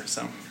small number,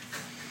 so.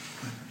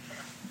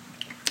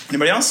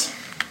 Anybody else?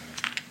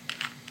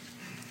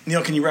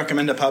 Neil, can you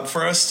recommend a pub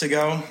for us to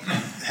go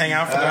hang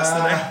out for the rest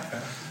of the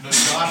day?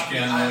 Josh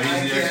can,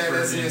 he's the expert.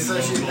 As the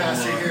associate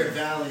pastor here at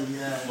Valley,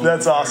 yeah.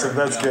 That's awesome.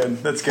 That's good.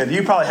 That's good.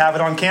 You probably have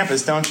it on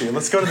campus, don't you?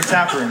 Let's go to the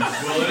tap room.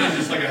 Well, it is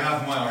just like a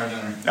half mile right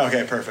down.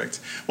 Okay,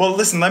 perfect. Well,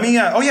 listen, let me...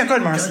 go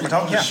ahead, Marcel.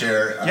 I'll just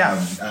share. Yeah.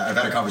 I've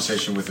had a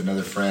conversation with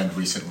another friend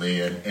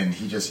recently, and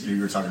he just...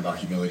 You were talking about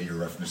humility, you're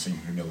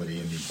referencing humility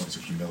and the importance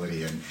of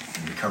humility and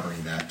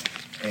recovering that.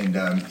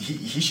 And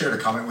he shared a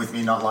comment with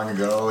me not long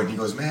ago, and he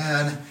goes,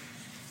 man,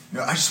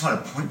 I just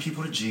want to point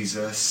people to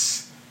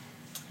Jesus,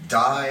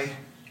 die,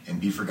 and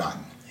be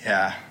forgotten.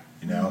 Yeah.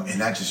 And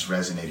that just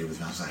resonated with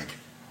me. I was like,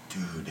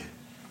 dude,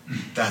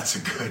 that's a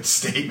good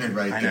statement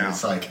right there.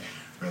 It's like,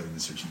 rather than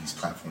searching these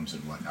platforms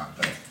and whatnot,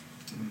 but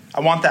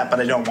I want that, but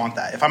I don't want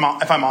that. If I'm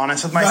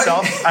honest with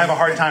myself, I have a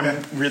hard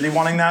time really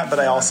wanting that, but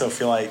I also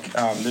feel like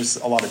there's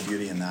a lot of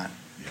beauty in that.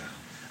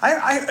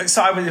 Yeah.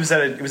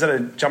 It was at a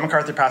John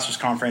MacArthur Pastors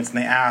Conference, and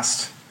they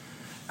asked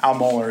Al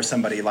Mohler or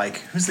somebody, like,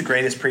 who's the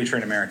greatest preacher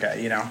in America,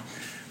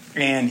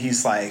 And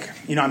he's like,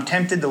 I'm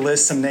tempted to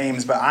list some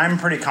names, but I'm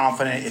pretty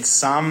confident it's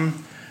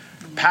some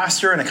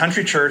pastor in a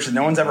country church that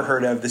no one's ever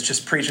heard of that's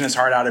just preaching his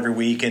heart out every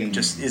week and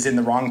just is in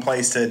the wrong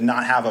place to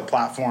not have a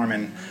platform.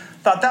 And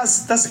thought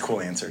that's a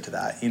cool answer to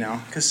that,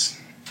 because,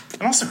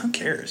 and also who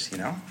cares,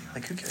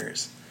 like who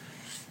cares?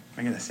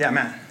 My goodness. Yeah,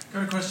 Matt.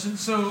 Got a question.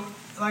 So,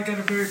 like at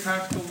a very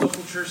practical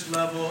local church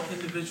level,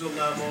 individual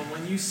level,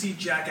 when you see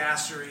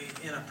jackassery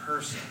in a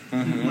person,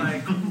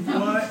 like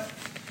what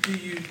do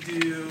you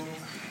do?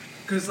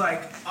 Because,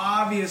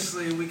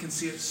 obviously we can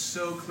see it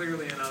so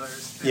clearly in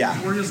others. And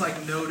yeah. We're just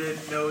noted,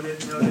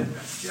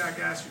 that's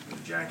jackass, you're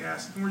a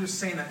jackass. And we're just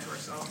saying that to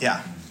ourselves.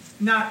 Yeah.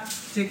 Not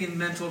taking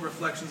mental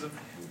reflections of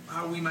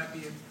how we might be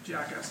a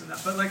jackass in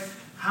that. But,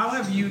 how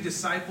have you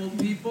discipled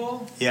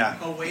people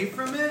away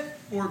from it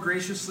or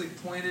graciously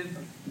pointed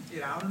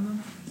it out in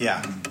them?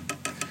 Yeah.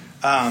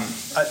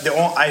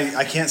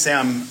 I can't say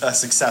I'm a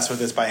success with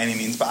this by any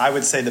means, but I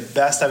would say the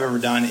best I've ever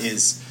done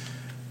is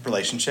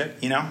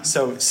relationship,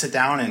 So sit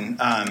down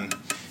and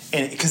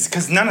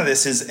because none of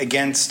this is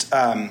against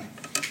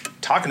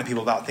talking to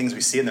people about things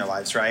we see in their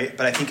lives, right?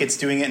 But I think it's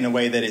doing it in a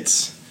way that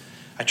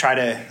I try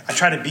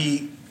to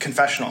be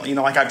confessional,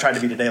 like I've tried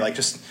to be today, like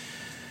just,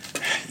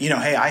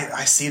 hey,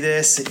 I see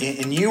this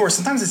in you, or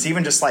sometimes it's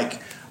even just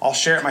like I'll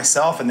share it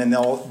myself and then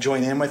they'll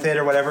join in with it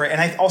or whatever.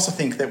 And I also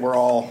think that we're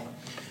all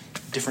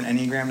different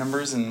Enneagram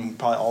numbers and we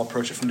probably all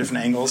approach it from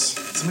different angles.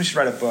 Somebody should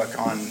write a book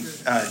on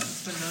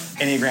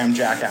Enneagram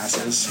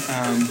jackasses.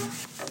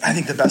 I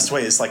think the best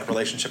way is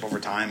relationship over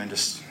time and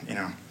just,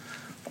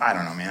 I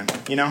don't know, man,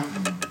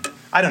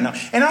 I don't know.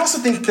 And I also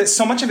think that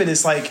so much of it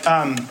is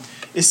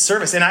is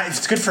service. And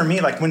it's good for me,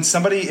 when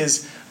somebody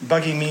is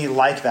bugging me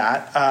like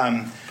that,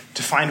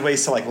 to find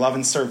ways to love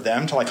and serve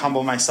them, to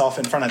humble myself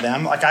in front of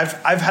them.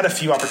 I've had a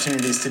few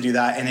opportunities to do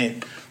that and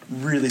it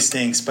really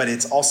stinks, but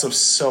it's also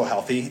so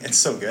healthy. It's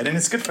so good. And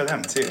it's good for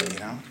them too,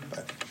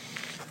 But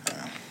I don't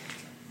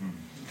know.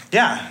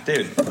 Yeah,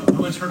 David. I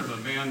once heard of a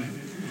man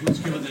who was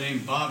given the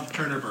name Bob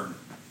Turnerburn.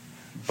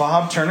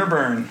 Bob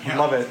Turnerburn. Yeah.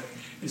 Love it.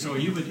 And so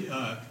he would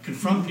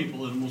confront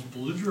people in the most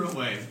belligerent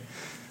way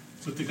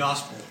with the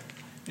gospel.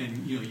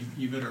 And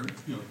you better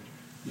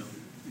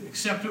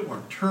accept it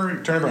or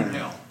turn in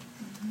hell.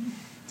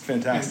 It's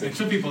fantastic. And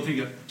some people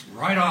think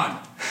right on.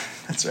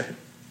 That's right.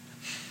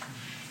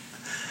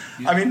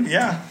 I mean,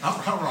 yeah.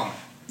 How wrong?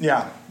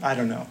 Yeah, I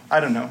don't know.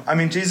 I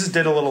mean, Jesus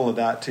did a little of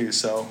that too.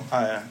 So,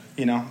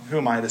 who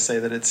am I to say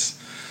that it's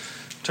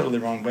totally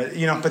wrong? But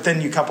but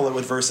then you couple it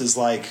with verses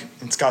like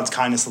it's God's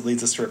kindness that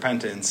leads us to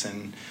repentance,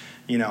 and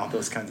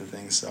those kinds of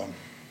things. So, all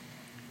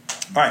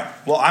right.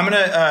 Well, I'm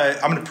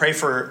gonna pray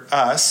for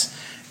us,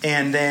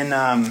 and then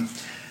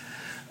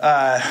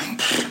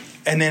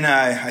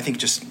I think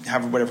just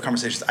have whatever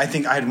conversations. I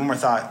think I had one more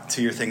thought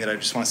to your thing that I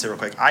just want to say real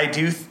quick. I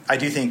do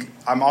think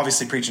I'm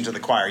obviously preaching to the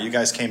choir. You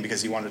guys came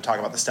because you wanted to talk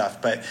about the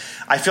stuff, but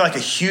I feel like a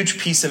huge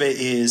piece of it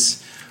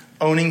is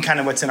owning kind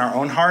of what's in our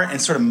own heart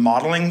and sort of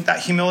modeling that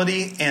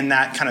humility and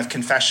that kind of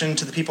confession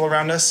to the people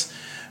around us.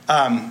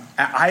 I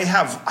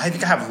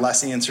think I have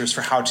less answers for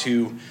how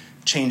to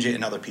change it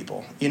in other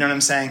people. You know what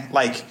I'm saying?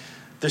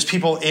 There's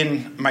people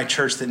in my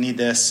church that need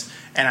this,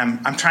 and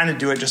I'm trying to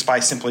do it just by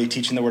simply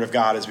teaching the Word of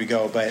God as we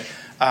go. But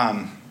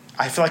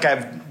I feel like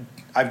I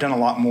I've done a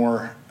lot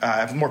more, I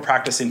have more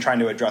practice in trying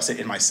to address it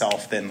in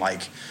myself than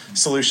like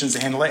solutions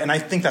to handle it. And I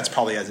think that's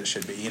probably as it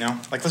should be,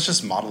 like let's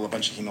just model a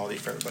bunch of humility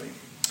for everybody.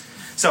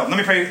 So let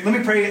me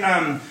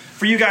pray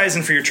for you guys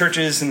and for your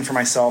churches and for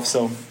myself.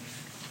 So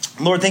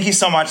Lord, thank you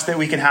so much that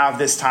we can have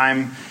this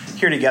time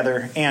here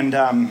together. And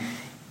on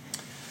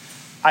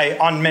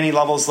many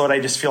levels, Lord, I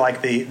just feel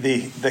like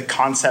the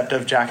concept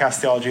of Jackass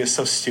Theology is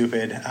so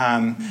stupid.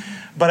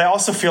 But I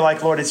also feel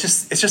like, Lord, it's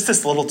just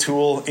this little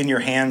tool in your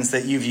hands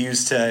that you've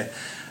used to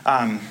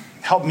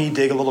help me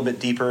dig a little bit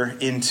deeper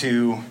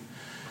into,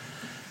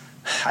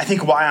 I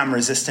think, why I'm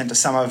resistant to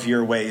some of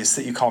your ways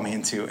that you call me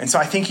into. And so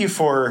I thank you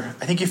for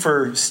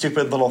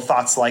stupid little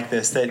thoughts like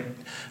this that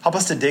help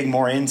us to dig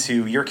more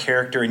into your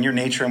character and your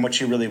nature and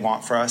what you really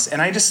want for us.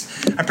 And I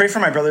pray for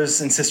my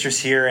brothers and sisters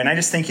here, and I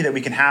just thank you that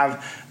we can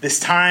have this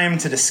time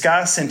to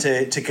discuss and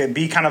to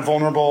be kind of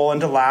vulnerable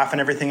and to laugh and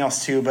everything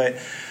else too. But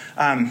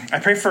I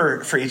pray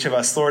for each of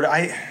us, Lord.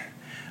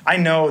 I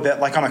know that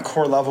like on a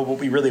core level, what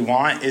we really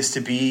want is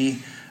to be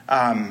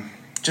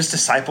just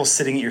disciples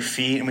sitting at your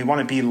feet, and we want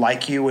to be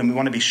like you, and we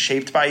want to be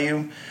shaped by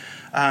you.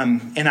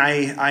 And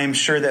I am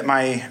sure that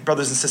my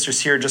brothers and sisters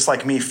here, just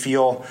like me,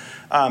 feel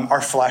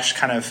our flesh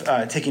kind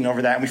of taking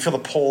over that, and we feel the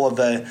pull of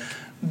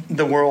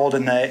the world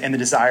and the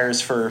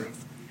desires for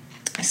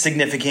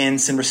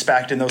significance and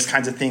respect and those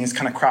kinds of things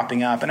kind of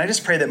cropping up. And I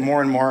just pray that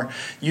more and more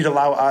you'd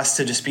allow us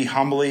to just be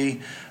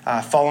humbly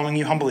following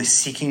you, humbly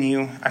seeking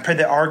you. I pray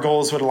that our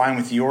goals would align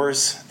with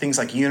yours, things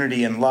like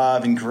unity and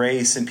love and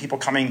grace and people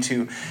coming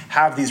to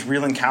have these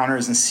real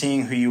encounters and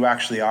seeing who you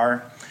actually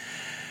are.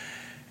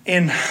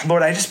 And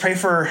Lord, I just pray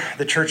for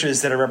the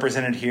churches that are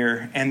represented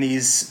here and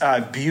these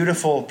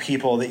beautiful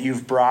people that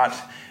you've brought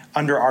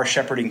under our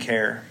shepherding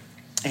care.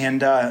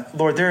 And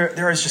Lord,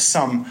 there is just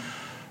some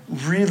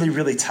really,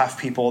 really tough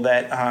people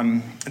that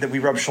we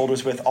rub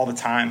shoulders with all the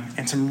time,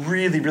 and some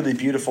really, really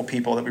beautiful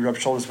people that we rub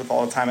shoulders with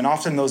all the time. And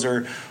often those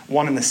are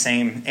one and the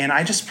same. And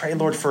I just pray,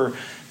 Lord, for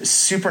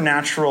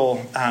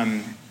supernatural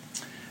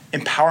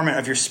empowerment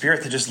of your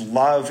spirit to just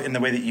love in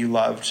the way that you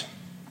loved,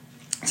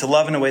 to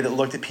love in a way that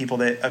looked at people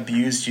that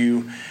abused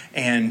you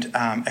and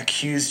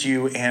accused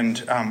you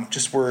and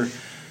just were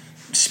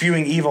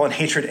spewing evil and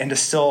hatred, and to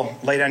still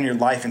lay down your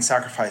life and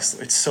sacrifice.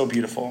 It's so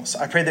beautiful. So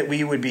I pray that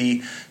we would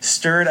be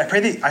stirred. I pray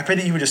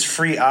that you would just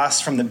free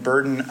us from the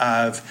burden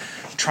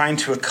of trying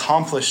to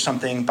accomplish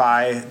something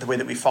by the way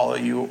that we follow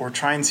you, or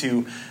trying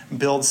to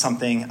build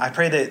something. I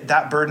pray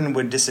that burden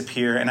would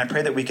disappear, and I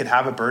pray that we could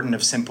have a burden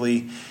of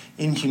simply,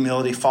 in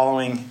humility,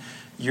 following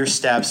your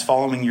steps,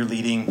 following your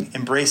leading,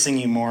 embracing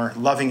you more,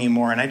 loving you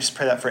more. And I just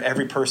pray that for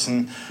every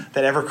person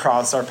that ever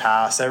crossed our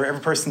paths, every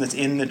person that's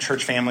in the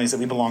church families that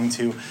we belong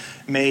to,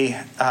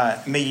 may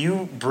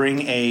you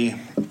bring a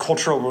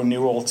cultural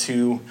renewal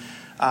to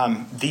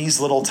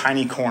these little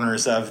tiny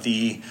corners of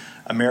the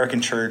American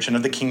church and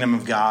of the kingdom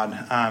of God,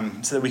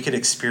 so that we could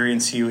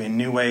experience you in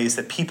new ways,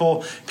 that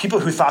people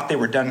who thought they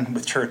were done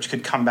with church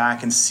could come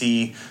back and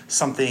see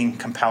something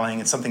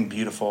compelling and something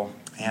beautiful.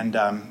 And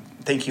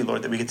thank you,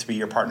 Lord, that we get to be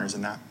your partners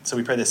in that. So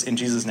we pray this in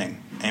Jesus' name.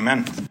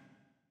 Amen.